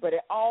everything, but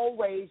it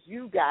always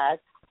you guys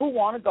who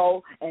want to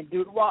go and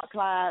do the rock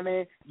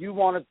climbing. You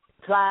want to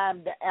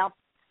climb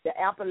the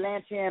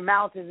Appalachian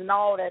Mountains and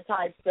all that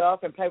type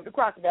stuff and play with the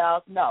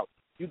crocodiles. No,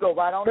 you go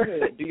right on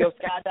ahead. Do your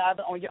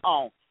skydiving on your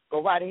own.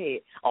 Go right ahead.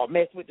 Or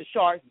mess with the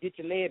sharks, get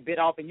your leg bit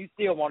off, and you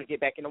still want to get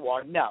back in the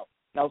water. No,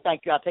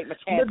 thank you. I'll take my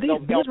chance.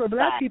 But these were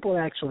black people,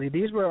 actually.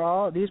 These were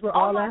all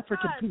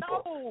African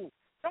people. No.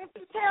 Don't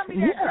you tell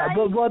me that. Yeah,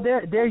 but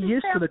they're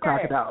used to the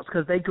crocodiles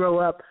because they grow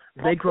up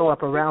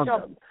around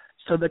them.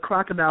 So the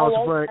crocodiles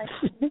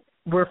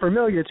were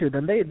familiar to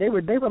them. They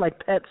were like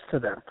pets to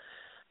them.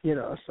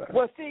 So.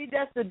 Well, see,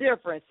 that's the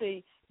difference.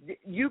 See,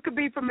 you could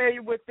be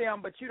familiar with them,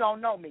 but you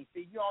don't know me.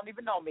 See, you don't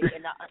even know me.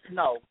 And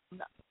no.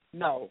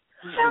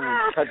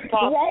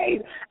 Right.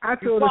 I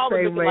feel the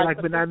same way.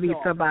 Like when I meet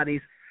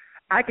somebody's,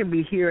 I can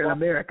be here in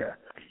America,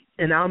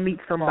 and I'll meet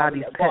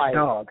somebody's pet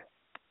dog,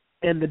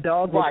 and the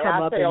dog will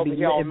come up and be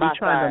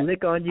trying to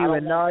lick on you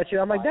and gnaw at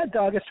you. I'm like, that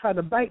dog is trying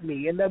to bite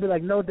me, and they'll be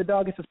like, no, the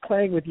dog is just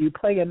playing with you,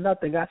 playing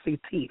nothing. I see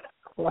teeth.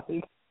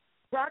 Like.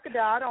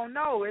 Crocodile, I don't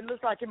know. It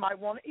looks like it might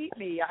want to eat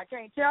me. I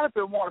can't tell if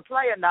it want to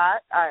play or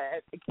not.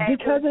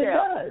 Because it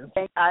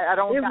does. I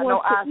don't got no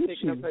eye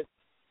sickness.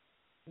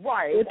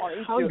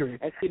 It's hungry.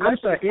 I'm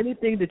sorry,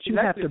 anything that you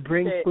have to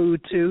bring food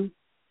to,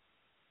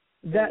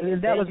 that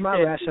was my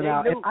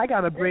rationale. If I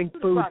got to bring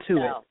food to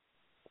it.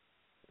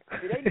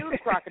 See, they do the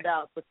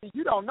crocodiles, but see,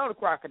 you don't know the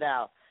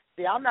crocodile.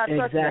 See, I'm not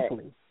trusting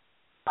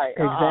that.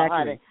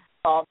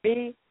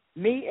 Exactly.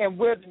 Me and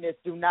wilderness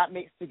do not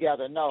mix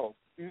together, no.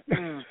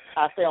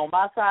 I stay on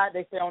my side,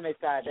 they stay on their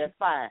side. That's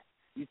fine.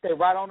 You stay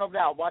right on over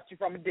there. I'll watch you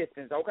from a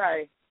distance,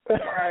 okay? All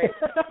right.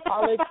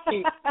 I'll let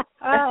you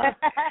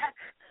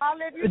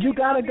But you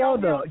got to go,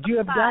 though. You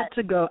have got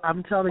to go.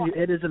 I'm telling you,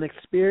 it is an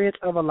experience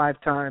of a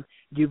lifetime.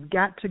 You've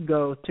got to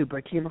go to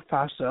Burkina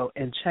Faso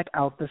and check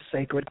out the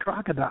sacred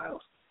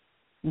crocodiles.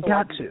 You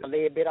got to.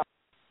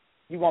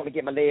 You want me to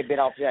get my leg bit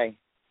off, Jay?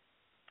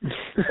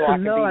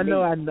 No, I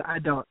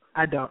don't.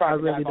 I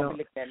really don't.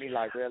 Looking at me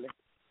like, really?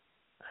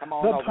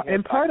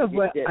 And part of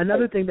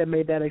another thing that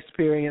made that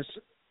experience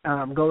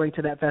going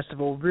to that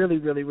festival really,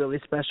 really, really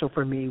special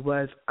for me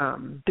was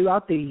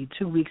throughout the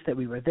 2 weeks that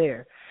we were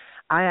there,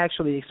 I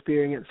actually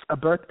experienced a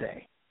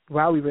birthday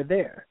while we were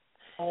there.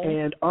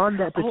 And on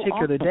that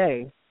particular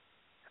day,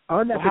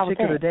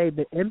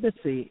 the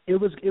embassy, it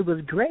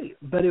was great,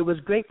 but it was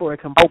great for a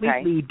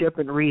completely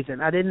different reason.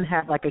 I didn't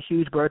have like a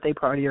huge birthday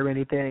party or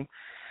anything.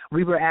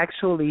 We were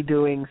actually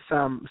doing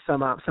some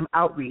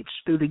outreach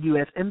through the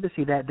U.S.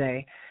 Embassy that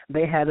day.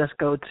 They had us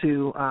go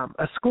to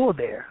a school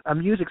there, a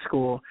music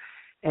school,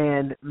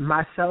 and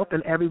myself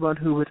and everyone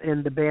who was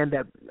in the band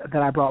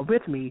that I brought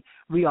with me,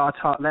 we all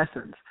taught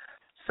lessons.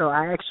 So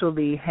I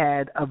actually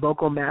had a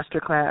vocal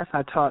master class.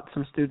 I taught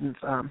some students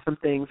some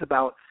things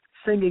about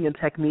singing and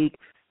technique.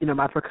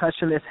 My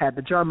percussionist had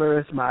the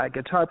drummers, my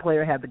guitar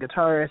player had the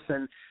guitarists,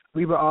 and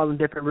we were all in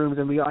different rooms,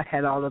 and we all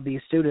had all of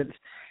these students.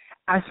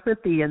 I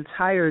spent the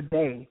entire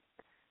day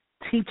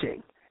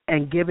teaching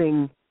and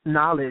giving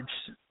knowledge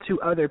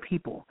to other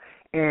people.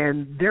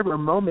 And there were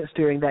moments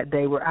during that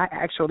day where I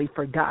actually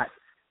forgot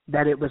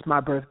that it was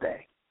my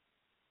birthday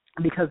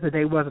because the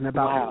day wasn't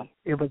about me.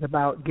 It was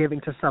about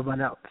giving to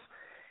someone else.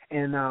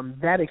 And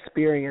that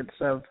experience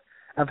of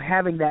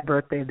having that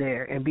birthday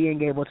there and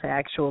being able to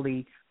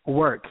actually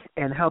work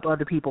and help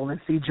other people and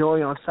see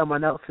joy on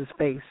someone else's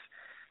face,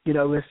 it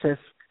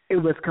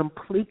was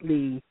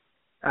completely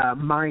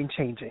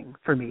mind-changing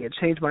for me. It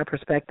changed my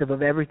perspective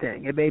of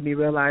everything. It made me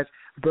realize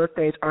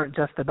birthdays aren't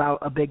just about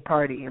a big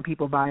party and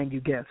people buying you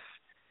gifts.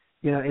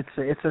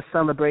 It's a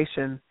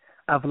celebration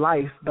of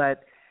life,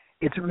 but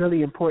it's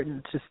really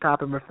important to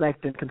stop and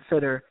reflect and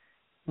consider,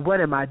 what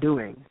am I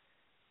doing?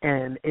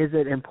 And is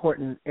it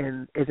important,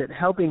 and is it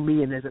helping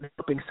me, and is it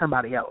helping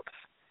somebody else?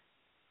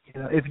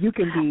 If you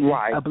can be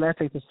a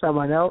blessing to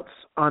someone else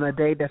on a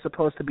day that's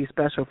supposed to be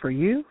special for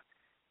you,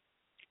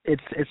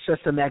 it's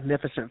just a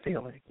magnificent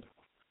feeling.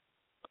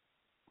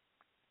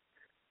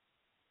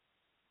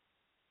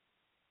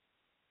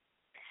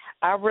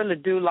 I really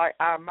do I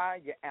admire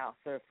your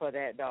answer for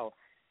that, though,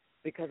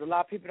 because a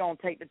lot of people don't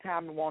take the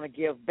time to want to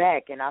give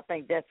back, and I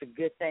think that's a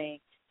good thing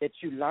that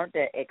you learned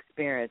that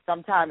experience.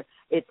 Sometimes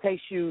it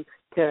takes you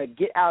to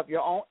get out of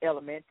your own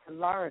element to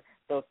learn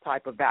those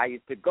type of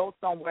values, to go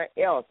somewhere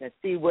else and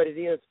see what it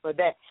is for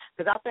that.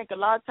 Because I think a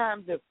lot of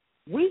times if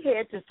we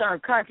head to certain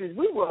countries,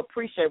 we will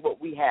appreciate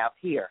what we have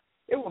here.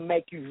 It will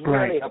make you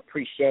really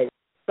appreciate it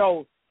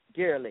so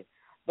dearly.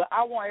 But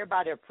I want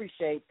everybody to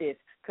appreciate this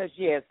because,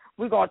 yes,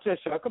 we're going to a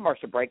short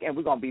commercial break, and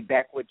we're going to be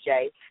back with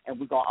Jay, and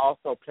we're going to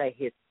also play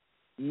his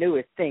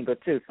newest single,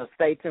 too. So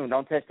stay tuned.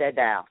 Don't touch that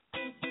dial.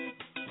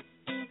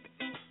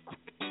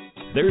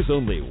 There's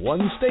only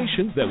one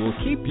station that will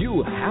keep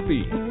you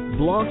happy.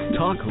 Blog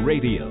Talk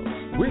Radio.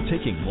 We're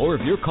taking more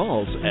of your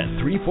calls at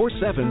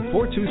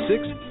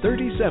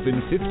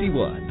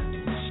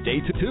 347-426-3751. Stay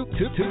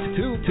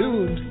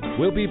tuned.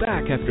 We'll be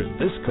back after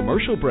this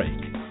commercial break.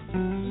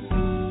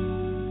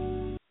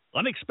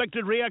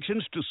 Unexpected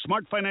reactions to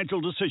smart financial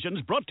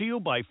decisions brought to you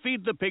by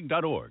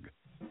feedthepig.org.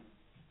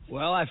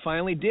 Well, I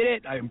finally did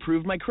it. I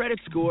improved my credit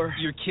score.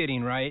 You're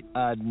kidding, right?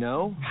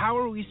 No. How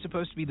are we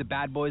supposed to be the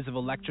bad boys of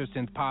electro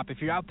synth pop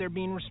if you're out there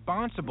being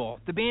responsible?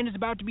 The band is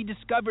about to be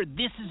discovered.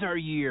 This is our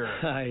year.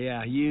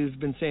 Yeah, you've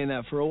been saying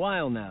that for a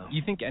while now.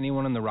 You think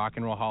anyone in the Rock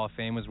and Roll Hall of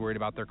Fame was worried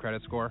about their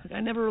credit score?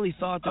 I never really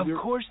thought that.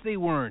 Of course they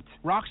weren't.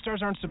 Rock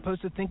stars aren't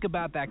supposed to think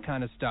about that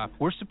kind of stuff.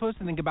 We're supposed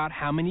to think about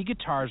how many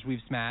guitars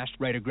we've smashed,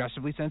 write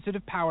aggressively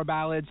sensitive power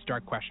ballads,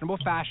 start questionable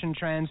fashion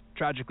trends,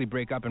 tragically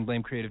break up and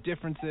blame creative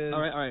differences.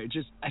 All right.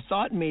 I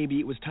thought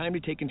maybe it was time to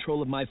take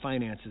control of my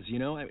finances,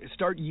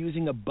 Start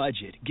using a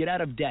budget. Get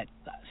out of debt.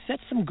 Set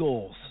some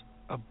goals.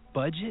 A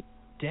budget?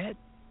 Debt?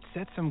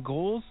 Set some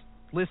goals?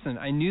 Listen,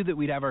 I knew that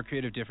we'd have our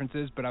creative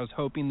differences, but I was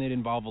hoping they'd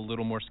involve a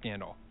little more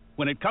scandal.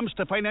 When it comes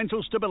to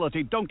financial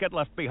stability, don't get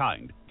left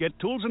behind. Get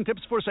tools and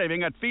tips for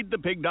saving at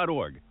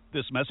feedthepig.org.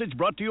 This message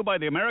brought to you by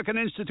the American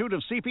Institute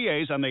of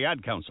CPAs and the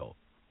Ad Council.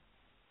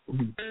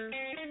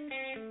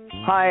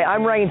 Hi,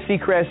 I'm Ryan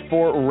Seacrest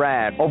for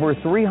RAD. Over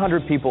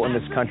 300 people in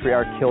this country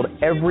are killed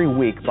every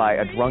week by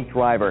a drunk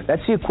driver.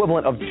 That's the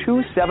equivalent of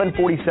 2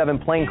 747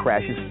 plane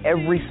crashes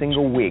every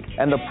single week.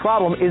 And the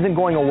problem isn't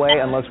going away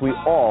unless we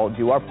all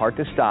do our part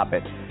to stop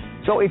it.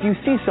 So if you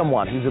see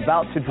someone who's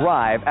about to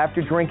drive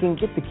after drinking,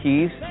 get the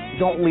keys.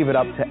 Don't leave it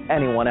up to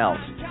anyone else.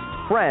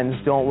 Friends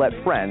don't let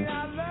friends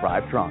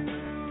drive drunk.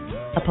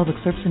 A public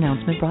service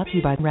announcement brought to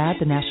you by RAD,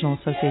 the National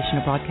Association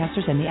of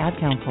Broadcasters, and the Ad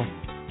Council.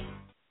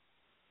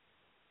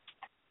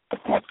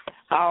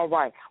 All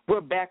right.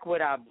 We're back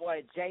with our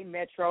boy Jay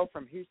Metro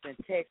from Houston,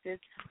 Texas,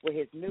 with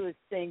his newest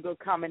single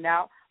coming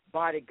out,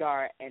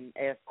 Bodyguard. And,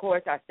 of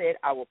course, I said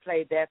I will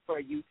play that for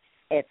you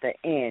at the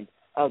end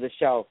of the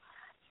show.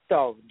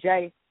 So,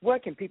 Jay, where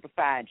can people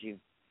find you?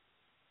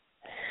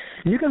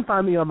 You can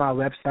find me on my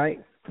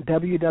website,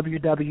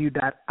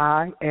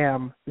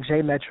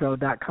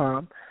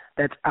 www.iamjmetro.com.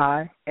 That's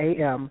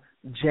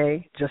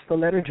I-A-M-J, just the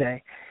letter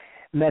J,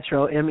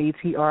 Metro,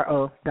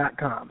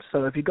 metro.com.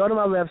 So if you go to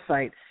my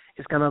website,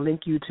 it's going to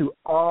link you to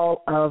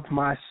all of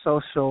my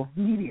social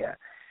media.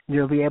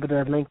 You'll be able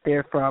to link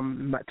there to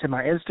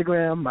my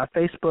Instagram, my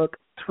Facebook,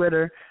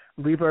 Twitter,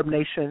 Reverb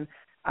Nation.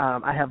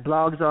 I have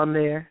blogs on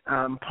there.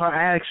 I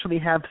actually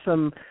have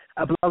a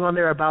blog on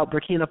there about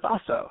Burkina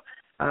Faso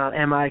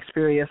and my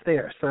experience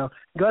there. So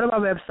go to my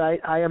website,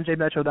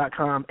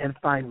 iamjmetro.com, and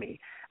find me.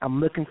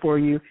 I'm looking for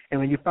you. And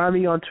when you find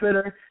me on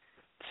Twitter,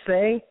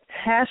 say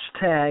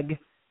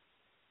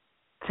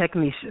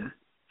 #Technisha,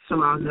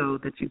 so I'll know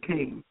that you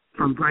came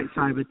from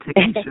Brightside with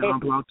Technisha on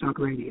Blog Talk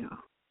Radio.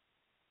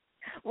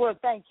 Well,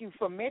 thank you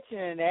for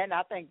mentioning that, and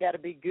I think that'll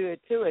be good,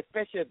 too,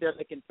 especially if they're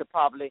looking to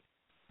probably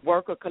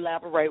work or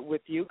collaborate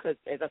with you because,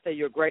 as I say,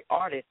 you're a great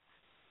artist.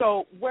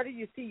 So where do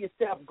you see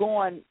yourself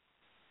going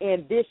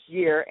in this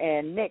year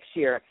and next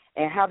year,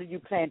 and how do you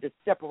plan to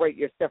separate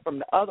yourself from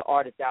the other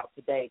artists out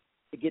today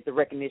to get the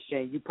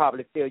recognition you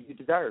probably feel you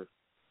deserve?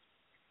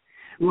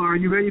 Well, are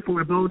you ready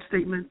for a bold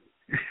statement?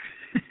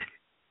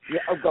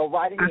 Yeah, go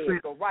right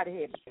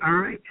ahead. All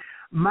right.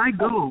 My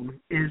goal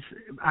is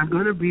I'm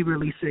going to be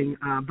releasing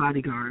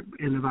Bodyguard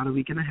in about a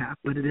week and a half,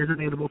 but it is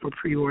available for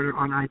pre-order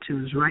on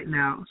iTunes right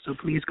now, so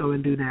please go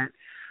and do that.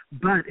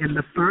 But in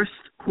the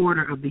first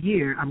quarter of the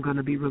year, I'm going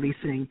to be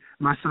releasing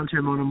my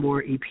Santer Mona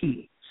Moore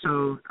EP.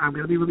 So I'm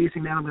going to be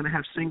releasing that. I'm going to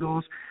have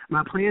singles.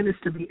 My plan is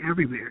to be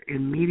everywhere,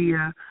 in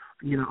media,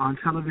 on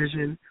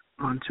television,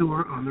 on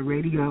tour, on the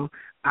radio.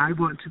 I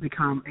want to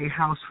become a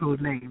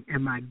household name,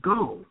 and my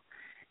goal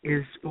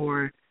is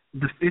for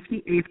the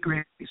 58th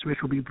Grammys,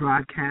 which will be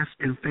broadcast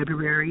in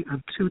February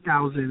of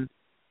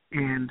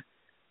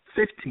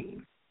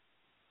 2015.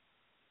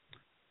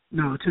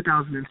 No,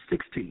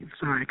 2016.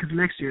 Sorry, because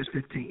next year is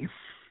 15.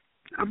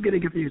 I'm getting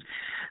confused.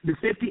 The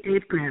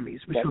 58th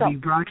Grammys, which will be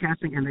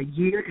broadcasting in a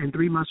year and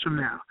 3 months from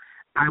now,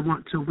 I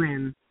want to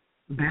win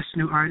Best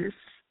New Artist,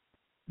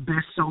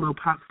 Best Solo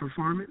Pop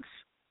Performance,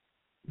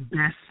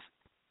 Best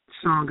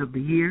Song of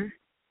the Year.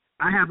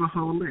 I have a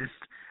whole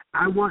list.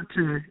 I want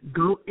to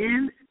go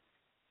in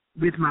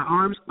with my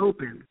arms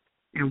open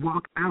and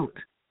walk out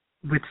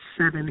with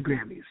 7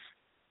 Grammys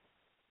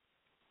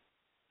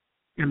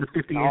in the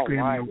 58th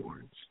Grammy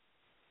Awards.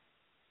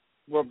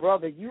 Well,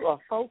 brother, you are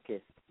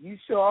focused. You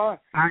sure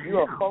are. You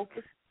are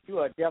focused. You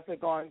are definitely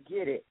going to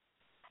get it.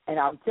 And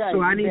I'm telling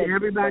you. So I need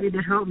everybody to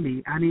help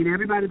me. I need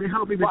everybody to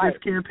help me with this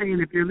campaign.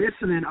 If you're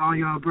listening, all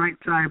y'all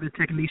Brightside of the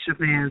Technisha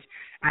fans,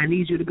 I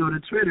need you to go to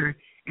Twitter,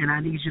 and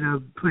I need you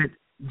to put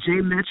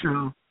J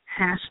Metro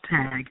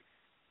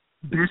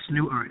 #Best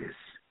New Artist.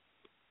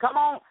 Come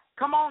on,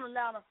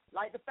 Atlanta,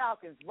 like the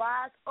Falcons.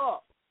 Rise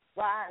up,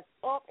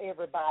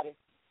 everybody.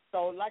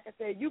 So, like I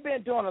said, you've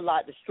been doing a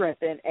lot to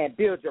strengthen and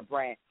build your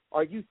brand.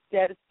 are you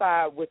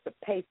satisfied with the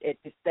pace at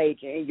this stage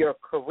in your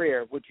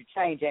career? Would you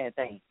change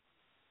anything?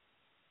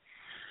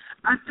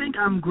 I think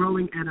I'm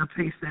growing at a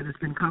pace that has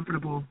been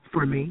comfortable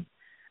for me.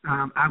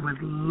 I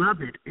would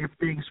love it if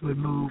things would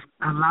move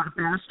a lot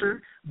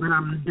faster, but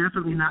I'm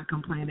definitely not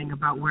complaining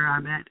about where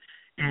I'm at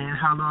and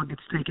how long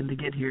it's taken to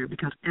get here,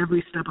 because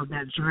every step of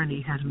that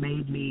journey has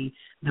made me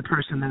the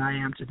person that I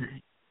am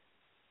today.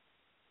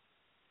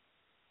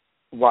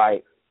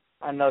 Right.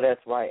 I know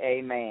that's right.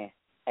 Amen.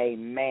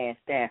 Amen.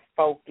 Stand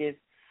focused,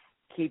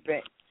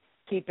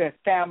 keeping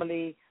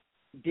family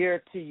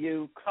dear to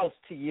you, close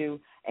to you,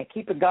 and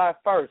keeping God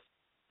first.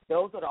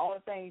 Those are the only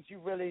things you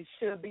really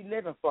should be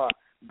living for,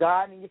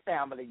 God and your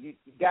family. You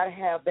got to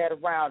have that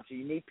around you.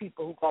 You need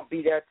people who are going to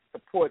be there to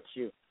support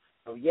you.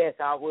 So, yes,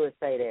 I would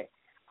say that.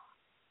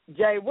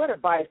 Jay, what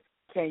advice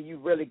can you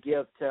really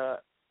give to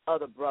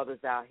other brothers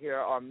out here,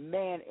 or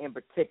men in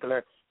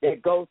particular,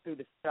 that go through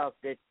the stuff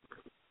that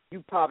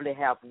you probably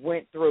have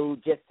went through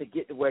just to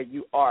get to where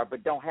you are,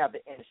 but don't have the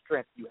inner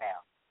strength you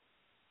have?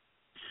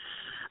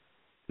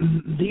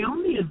 The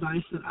only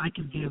advice that I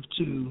can give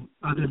to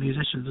other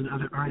musicians and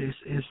other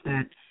artists is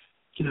that,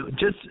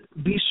 just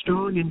be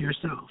strong in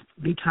yourself,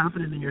 be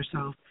confident in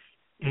yourself,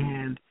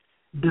 and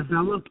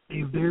develop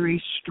a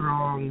very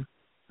strong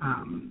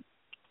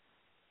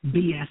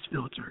BS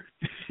filter,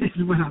 is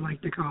what I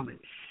like to call it.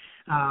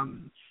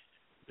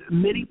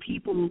 Many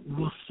people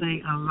will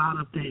say a lot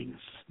of things,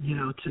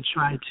 to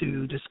try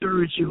to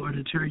discourage you or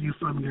deter you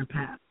from your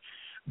path.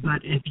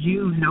 But if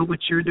you know what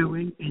you're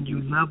doing and you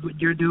love what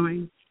you're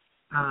doing,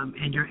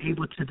 and you're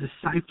able to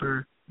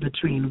decipher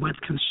between what's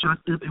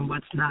constructive and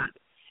what's not,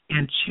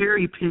 and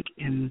cherry pick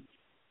and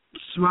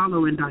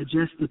swallow and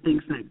digest the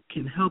things that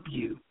can help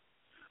you,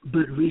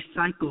 but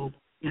recycle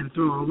and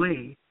throw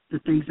away the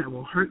things that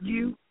will hurt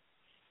you,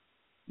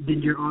 then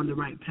you're on the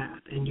right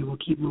path, and you will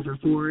keep moving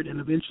forward,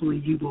 and eventually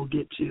you will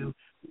get to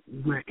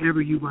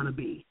wherever you want to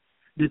be.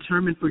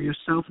 Determine for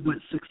yourself what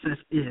success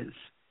is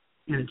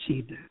and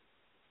achieve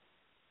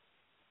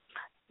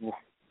that.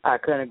 I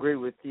couldn't agree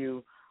with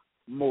you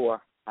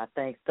more. I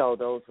think so.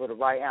 Those were the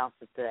right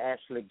answers to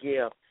actually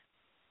give.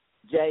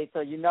 Jay, so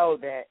you know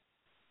that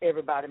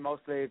everybody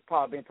mostly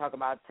probably been talking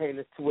about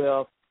Taylor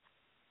Swift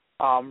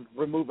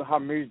removing her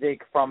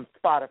music from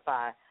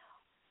Spotify.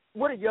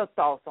 What are your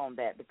thoughts on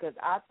that? Because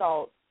I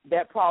thought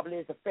that probably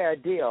is a fair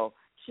deal.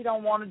 She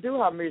don't want to do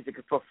her music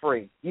for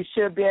free. You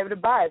should be able to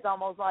buy it. It's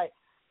almost like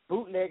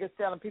bootleggers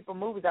selling people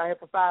movies out here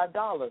for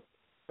 $5.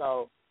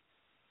 So,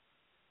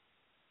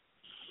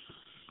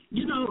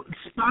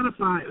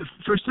 Spotify,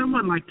 for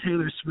someone like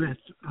Taylor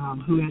Swift,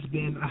 who has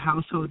been a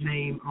household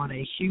name on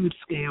a huge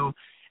scale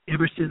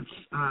ever since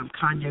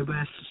Kanye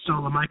West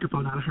stole a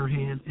microphone out of her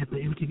hand at the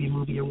MTV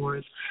Movie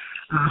Awards,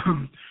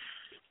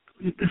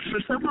 for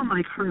someone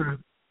like her,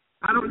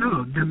 I don't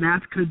know, the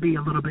math could be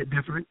a little bit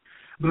different,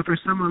 but for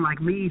someone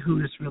like me who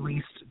has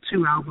released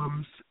 2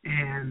 albums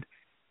and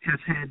has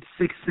had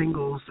 6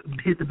 singles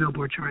hit the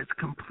Billboard charts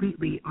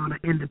completely on an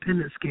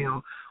independent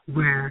scale,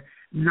 where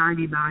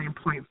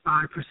 99.5%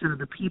 of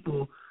the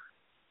people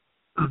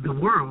of the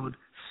world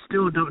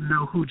still don't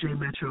know who J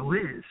Metro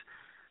is.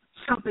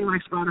 Something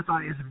like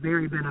Spotify is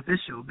very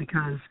beneficial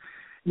because,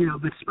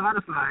 with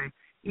Spotify,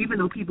 even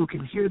though people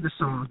can hear the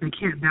song, they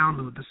can't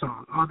download the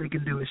song. All they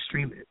can do is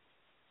stream it.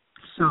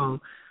 So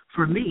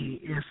for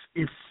me,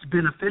 it's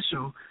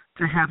beneficial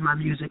to have my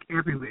music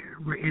everywhere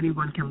where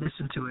anyone can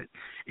listen to it.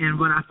 And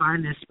what I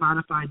find is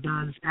Spotify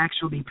does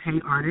actually pay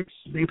artists.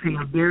 They pay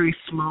a very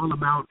small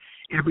amount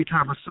every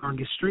time a song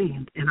is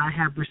streamed, and I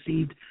have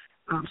received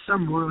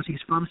some royalties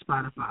from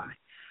Spotify.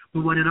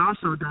 But what it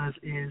also does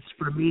is,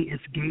 for me,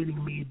 it's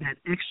gaining me that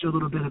extra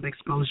little bit of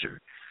exposure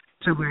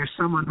to where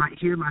someone might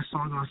hear my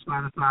song on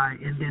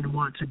Spotify and then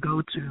want to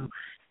go to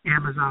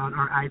Amazon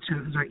or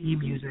iTunes or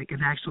eMusic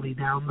and actually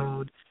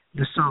download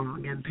the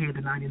song and pay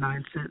the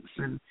 99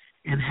 cents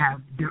and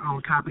have their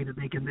own copy that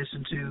they can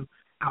listen to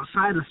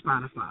outside of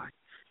Spotify.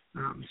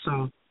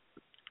 So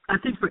I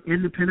think for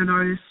independent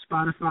artists,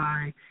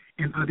 Spotify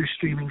and other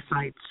streaming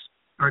sites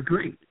are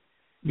great.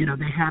 They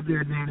have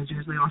their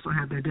advantages. They also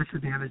have their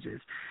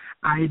disadvantages.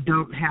 I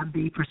don't have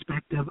the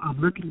perspective of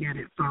looking at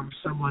it from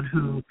someone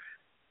who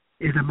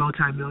is a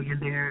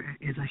multimillionaire,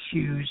 is a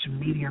huge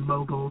media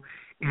mogul,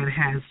 and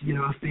has,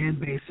 a fan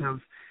base of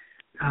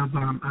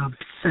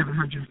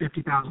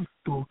 750,000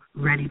 people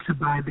ready to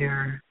buy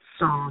their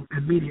song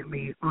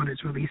immediately on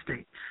its release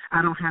date.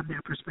 I don't have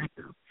that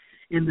perspective.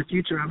 In the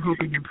future, I'm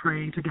hoping and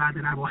praying to God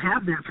that I will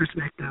have that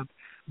perspective.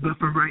 But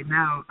for right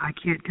now, I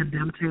can't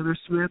condemn Taylor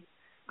Swift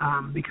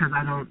because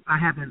I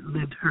haven't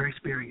lived her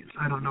experience.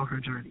 I don't know her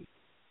journey.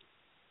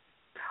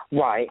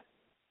 Right.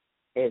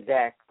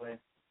 Exactly.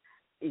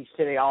 Each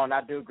to their own.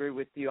 I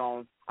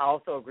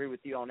also agree with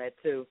you on that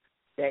too.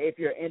 That if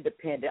you're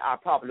independent, I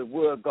probably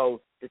would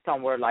go to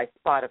somewhere like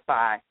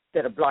Spotify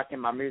instead of blocking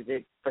my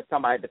music for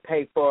somebody to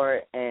pay for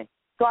it, and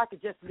so I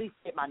could just at least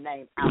get my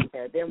name out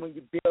there. Then when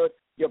you build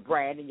your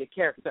brand and your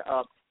character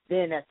up,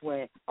 then that's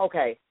when,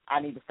 okay,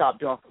 I need to stop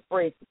doing it for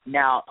free.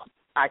 Now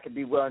I could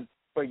be willing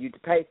for you to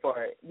pay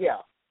for it. Yeah.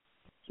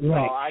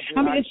 Right.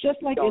 So it's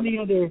just like any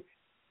other.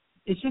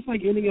 It's just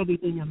like any other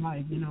thing in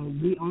life. You know,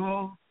 we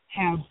all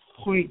have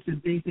points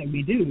and things that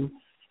we do.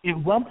 At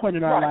one point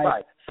in our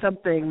life,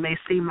 something may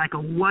seem like a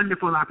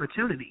wonderful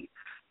opportunity.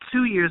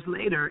 2 years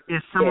later,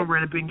 if someone were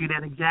to bring you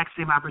that exact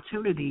same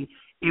opportunity,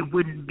 it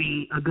wouldn't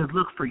be a good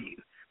look for you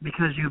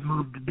because you've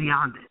moved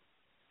beyond it.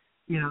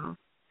 You know,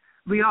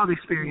 we all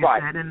experience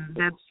that, and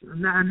that's a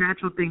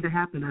natural thing to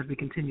happen as we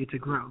continue to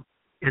grow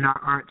in our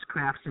arts,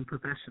 crafts, and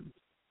professions.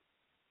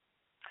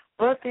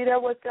 Well, see,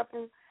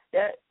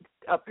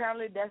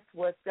 apparently that's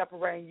what's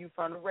separating you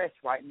from the rest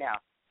right now.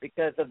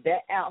 Because of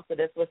that answer,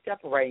 that's what's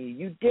separating you.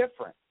 You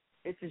different.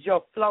 This is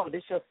your flow.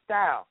 This is your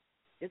style.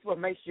 This is what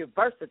makes you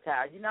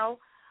versatile, you know?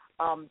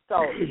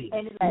 So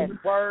any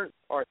last words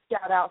or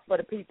shout-outs for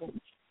the people?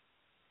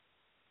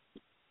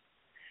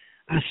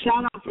 A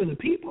shout-out for the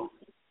people?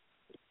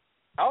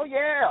 Oh,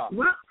 yeah.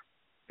 Well,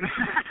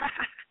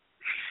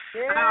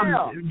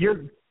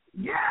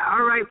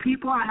 all right,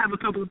 people. I have a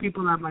couple of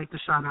people I'd like to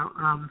shout out.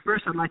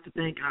 First, I'd like to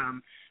thank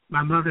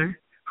my mother,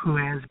 who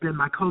has been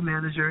my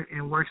co-manager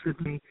and works with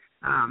me.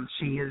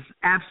 She is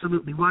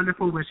absolutely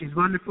wonderful when she's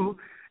wonderful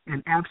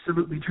and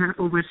absolutely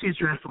dreadful when she's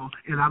dreadful,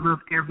 and I love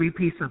every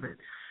piece of it.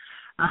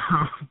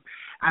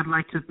 I'd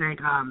like to thank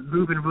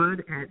Ruben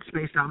Wood at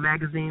Spaced Out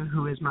Magazine,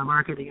 who is my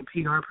marketing and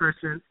PR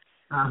person,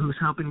 who's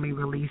helping me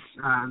release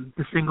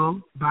the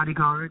single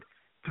Bodyguard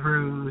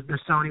through the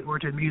Sony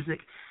Orchard Music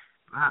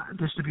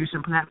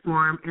distribution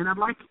platform. And I'd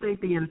like to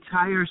thank the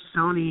entire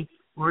Sony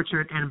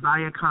Orchard and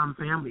Viacom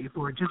family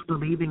for just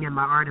believing in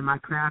my art and my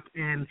craft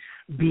and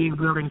being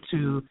willing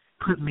to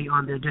put me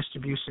on their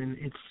distribution.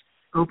 It's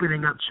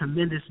opening up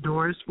tremendous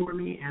doors for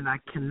me, and I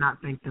cannot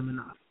thank them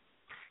enough.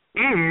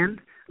 And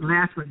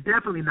last but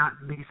definitely not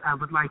least, I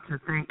would like to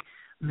thank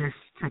Miss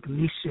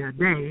Technisha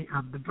Day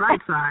of The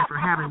Bright Side for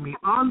having me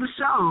on the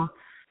show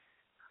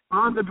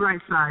on The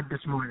Bright Side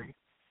this morning.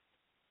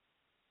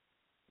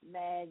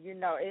 Man, you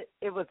know,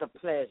 it was a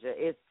pleasure.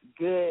 It's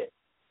good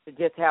to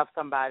just have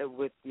somebody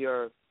with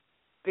your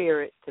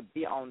spirit to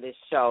be on this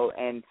show.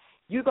 And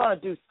you're going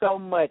to do so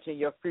much in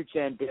your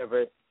future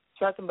endeavors.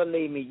 Trust and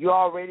believe me, you're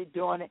already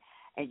doing it,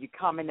 and you're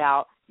coming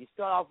out. You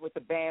start off with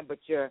a band, but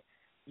you're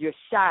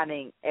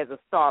shining as a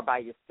star by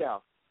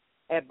yourself.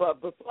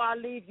 But before I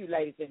leave you,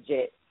 ladies and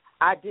gents,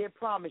 I did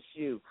promise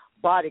you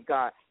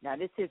Bodyguard. Now,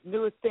 this is his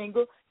newest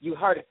single. You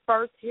heard it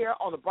first here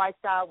on The Bright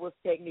Side with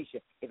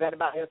Technisha. If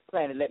anybody else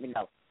playing it, let me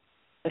know.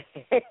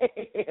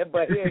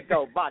 But here it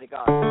goes,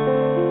 Bodyguard. I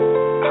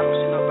don't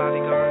see no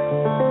bodyguard.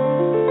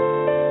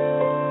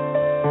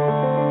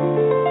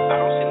 I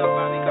don't see no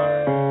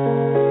bodyguard.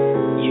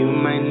 You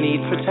might need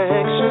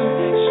protection.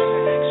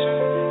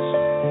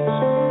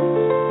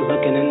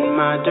 Looking in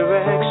my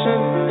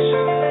direction.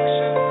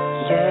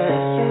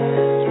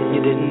 Yeah, you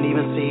didn't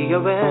even see a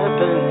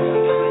weapon.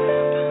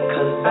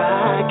 'Cause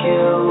I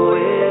kill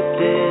with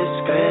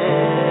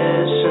discretion.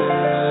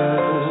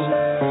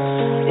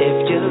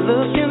 If you're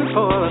looking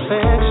for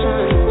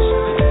affection,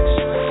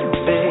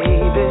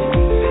 baby,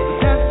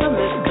 that's a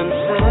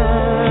misconception.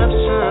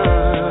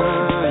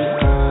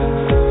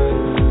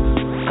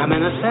 I'm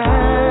an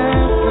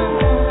assassin.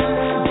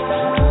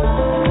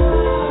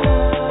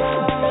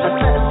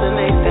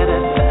 Assassinate that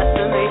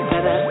assassin.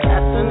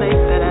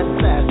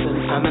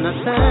 I'm an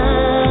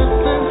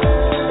assassin.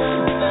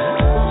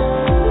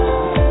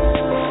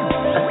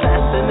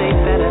 Assassinate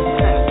that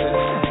assassin.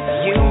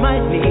 You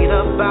might need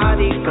a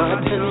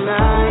bodyguard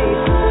tonight.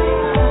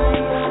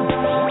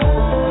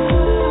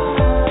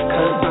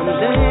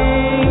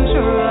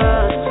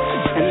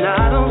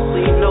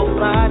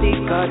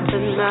 Bodyguard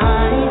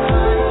tonight.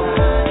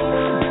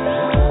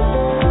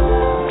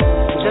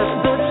 Just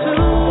the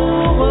two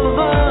of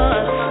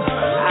us.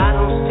 I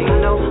don't see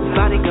no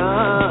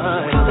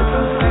bodyguard.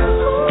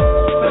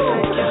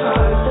 Protect your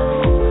heart.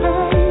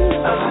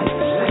 A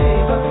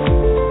lifesaver.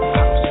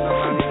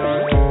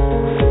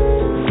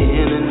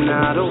 In and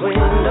out of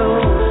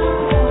windows.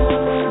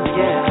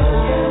 Yeah.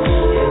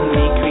 And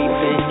me creep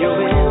in your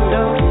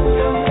window.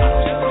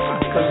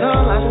 'Cause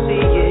all I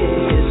see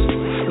is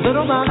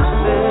little boxes.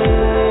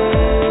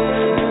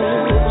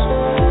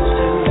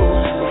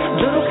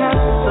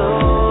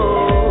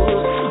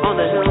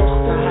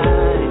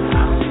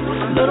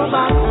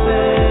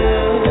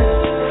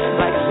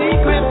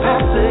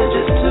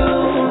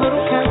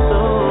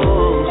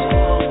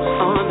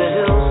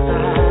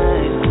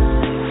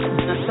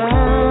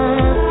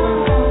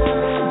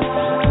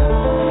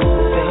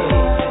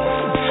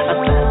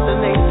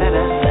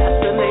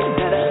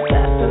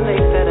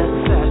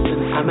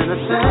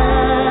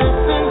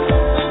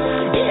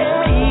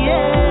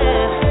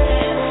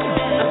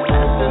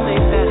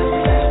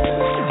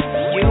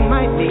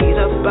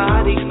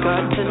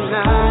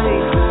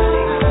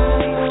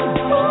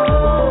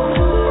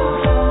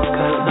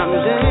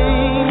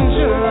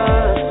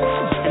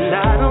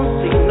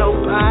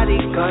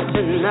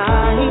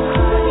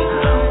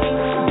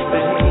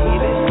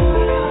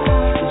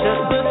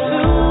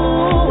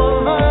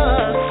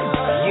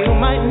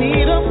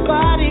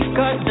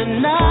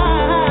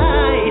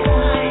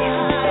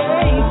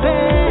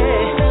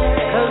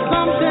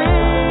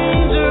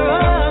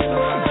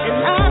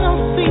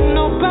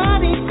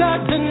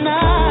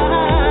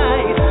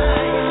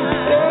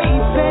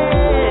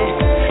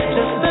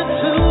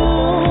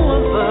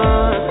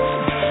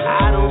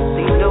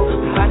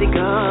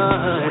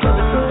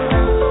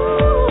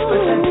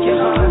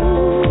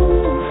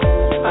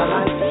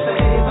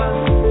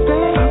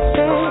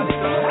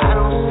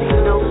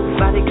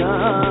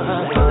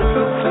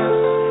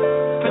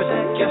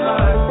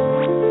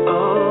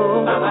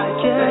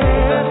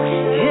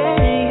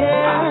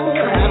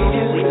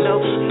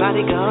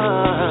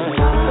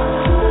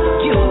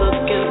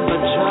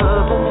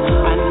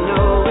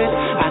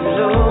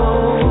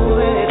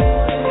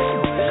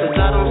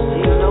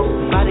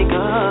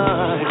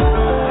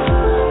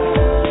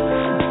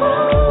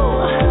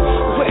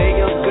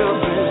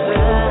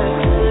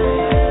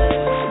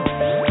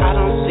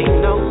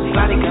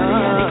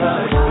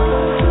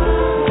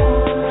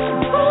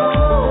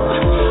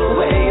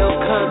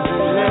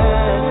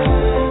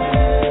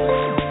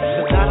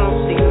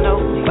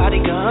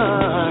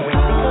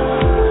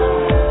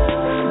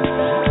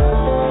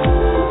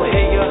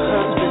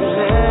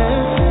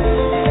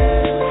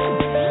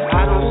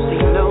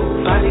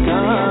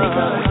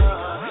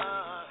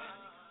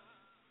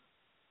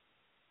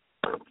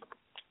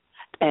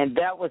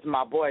 that was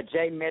my boy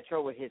Jay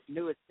Metro with his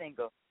newest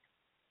single,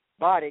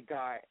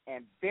 Bodyguard,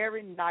 and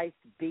very nice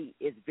beat.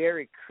 It's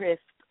very crisp,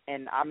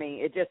 and I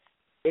mean, it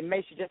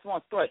makes you just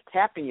want to start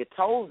tapping your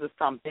toes or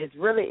something.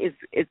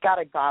 It's got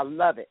a. I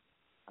love it.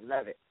 I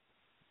love it.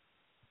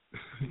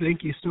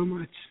 Thank you so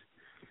much.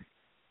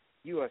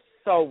 You are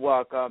so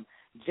welcome.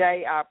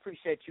 Jay, I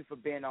appreciate you for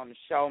being on the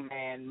show,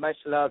 man. Much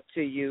love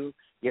to you,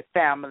 your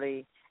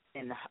family,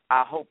 and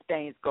I hope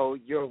things go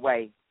your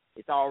way.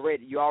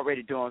 You're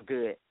already doing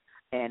good.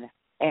 And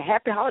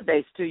happy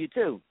holidays to you,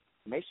 too.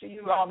 Make sure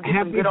you get some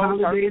good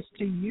old holidays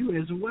to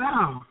you as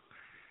well.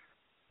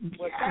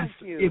 Well, thank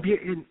you. If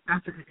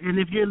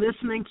you're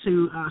listening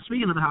to,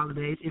 speaking of the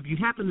holidays, if you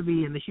happen to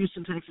be in the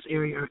Houston, Texas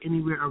area or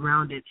anywhere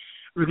around it,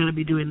 we're going to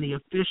be doing the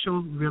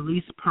official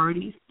release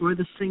party for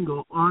the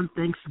single on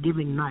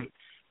Thanksgiving night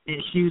at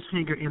Hughes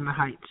Hangar in the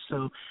Heights.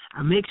 So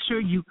make sure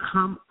you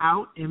come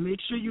out and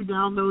make sure you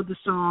download the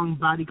song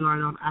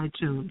Bodyguard on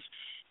iTunes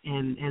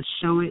and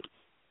show it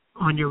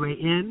on your way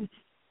in.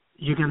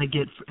 You're going to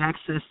get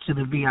access to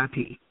the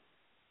VIP.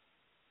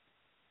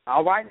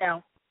 All right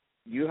now.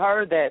 You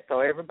heard that, so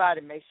everybody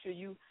make sure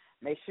you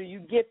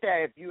get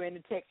there if you're in the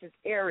Texas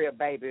area,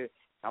 baby.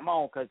 Come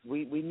on, because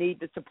we need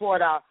to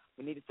support our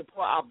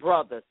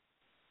brothers.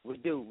 We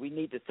do. We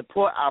need to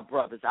support our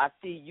brothers. I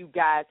see you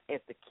guys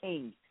as the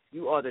king.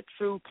 You are the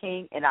true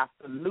king, and I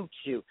salute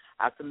you.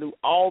 I salute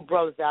all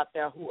brothers out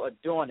there who are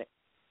doing it,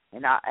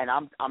 and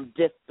I'm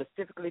just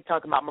specifically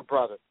talking about my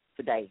brothers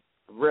today.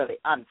 Really,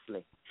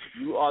 honestly,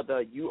 you are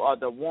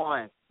the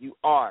ones. You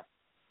are.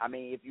 I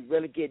mean, if you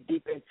really get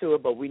deep into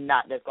it, but we're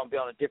not. That's going to be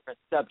on a different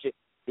subject.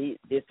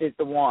 This is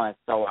the one.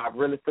 So I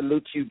really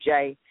salute you,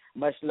 Jay.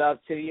 Much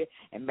love to you.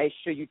 And make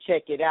sure you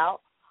check it out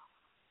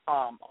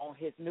on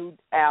his new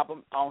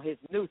album, on his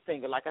new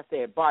single, like I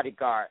said,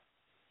 Bodyguard.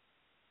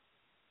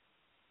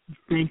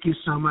 Thank you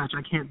so much.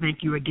 I can't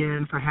thank you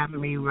again for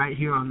having me right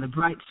here on the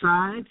bright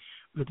side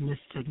with Miss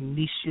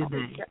Technisha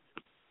Day.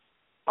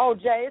 Oh,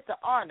 Jay, it's an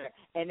honor.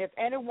 And if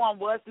anyone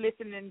was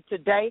listening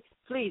today,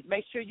 please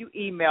make sure you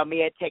email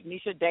me at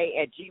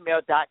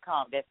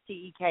technishaday@gmail.com. That's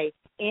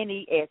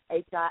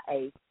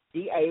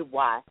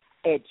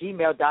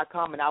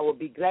TEKNESHIADAY@gmail.com. And I will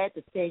be glad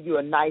to send you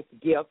a nice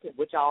gift,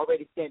 which I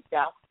already sent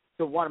out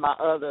to one of my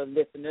other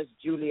listeners,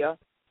 Julia.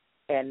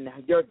 And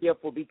your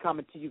gift will be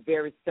coming to you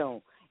very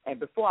soon. And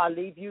before I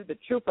leave you, the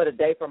truth of the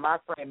day from my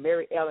friend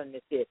Mary Ellen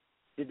is this.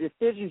 The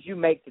decisions you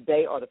make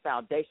today are the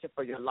foundation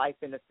for your life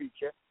in the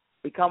future.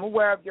 Become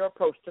aware of your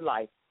approach to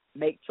life.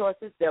 Make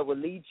choices that will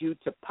lead you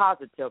to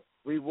positive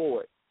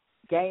rewards.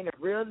 Gain a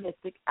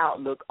realistic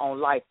outlook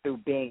on life through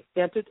being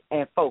centered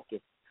and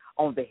focused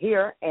on the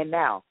here and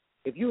now.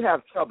 If you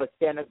have trouble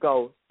setting a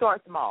goal,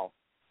 start small.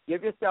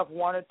 Give yourself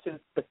 1 or 2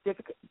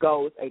 specific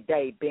goals a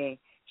day, being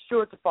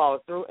sure to follow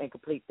through and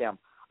complete them.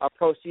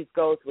 Approach these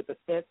goals with a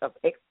sense of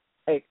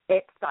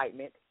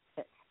excitement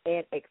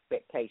and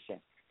expectation.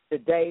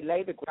 Today,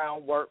 lay the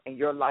groundwork in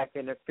your life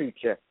in the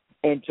future.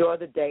 Enjoy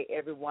the day,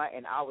 everyone,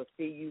 and I will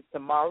see you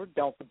tomorrow.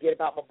 Don't forget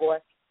about my boy,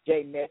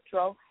 Jay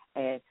Metro,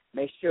 and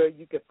make sure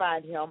you can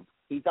find him.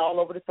 He's all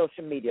over the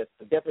social media,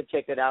 so definitely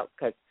check it out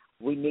because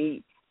we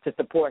need to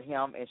support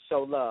him and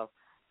show love.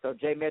 So,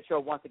 Jay Metro,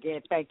 once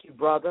again, thank you,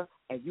 brother,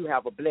 and you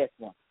have a blessed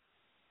one.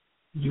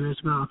 You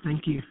as well.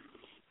 Thank you.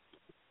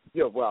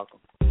 You're welcome.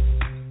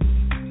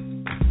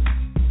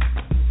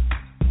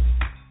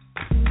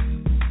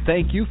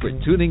 Thank you for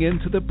tuning in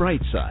to The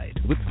Bright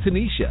Side with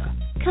Tanisha.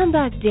 Come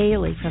back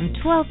daily from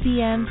 12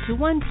 p.m. to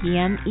 1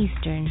 p.m.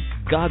 Eastern.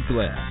 God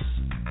bless.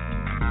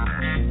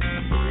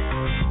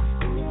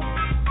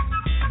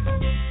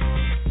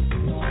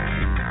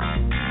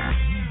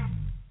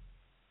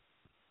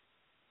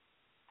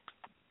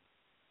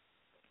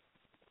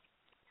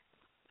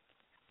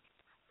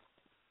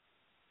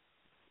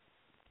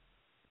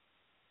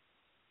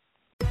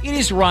 It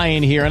is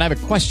Ryan here, and I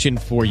have a question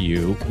for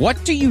you.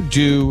 What do you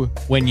do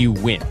when you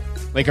win?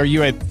 Like, are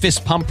you a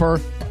fist pumper,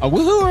 a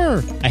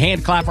woohooer, a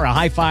hand clapper, a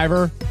high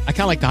fiver? I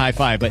kind of like the high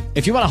five, but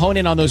if you want to hone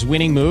in on those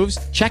winning moves,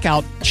 check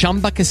out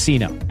Chumba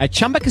Casino. At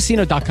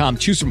ChumbaCasino.com,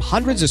 choose from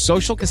hundreds of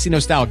social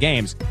casino-style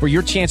games for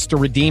your chance to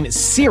redeem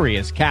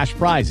serious cash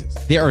prizes.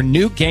 There are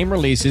new game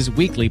releases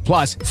weekly,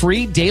 plus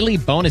free daily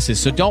bonuses,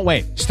 so don't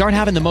wait. Start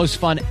having the most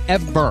fun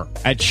ever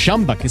at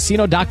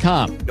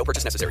ChumbaCasino.com. No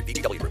purchase necessary.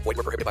 VGW Group. Void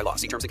where prohibited by law.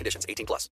 See terms and conditions. 18+.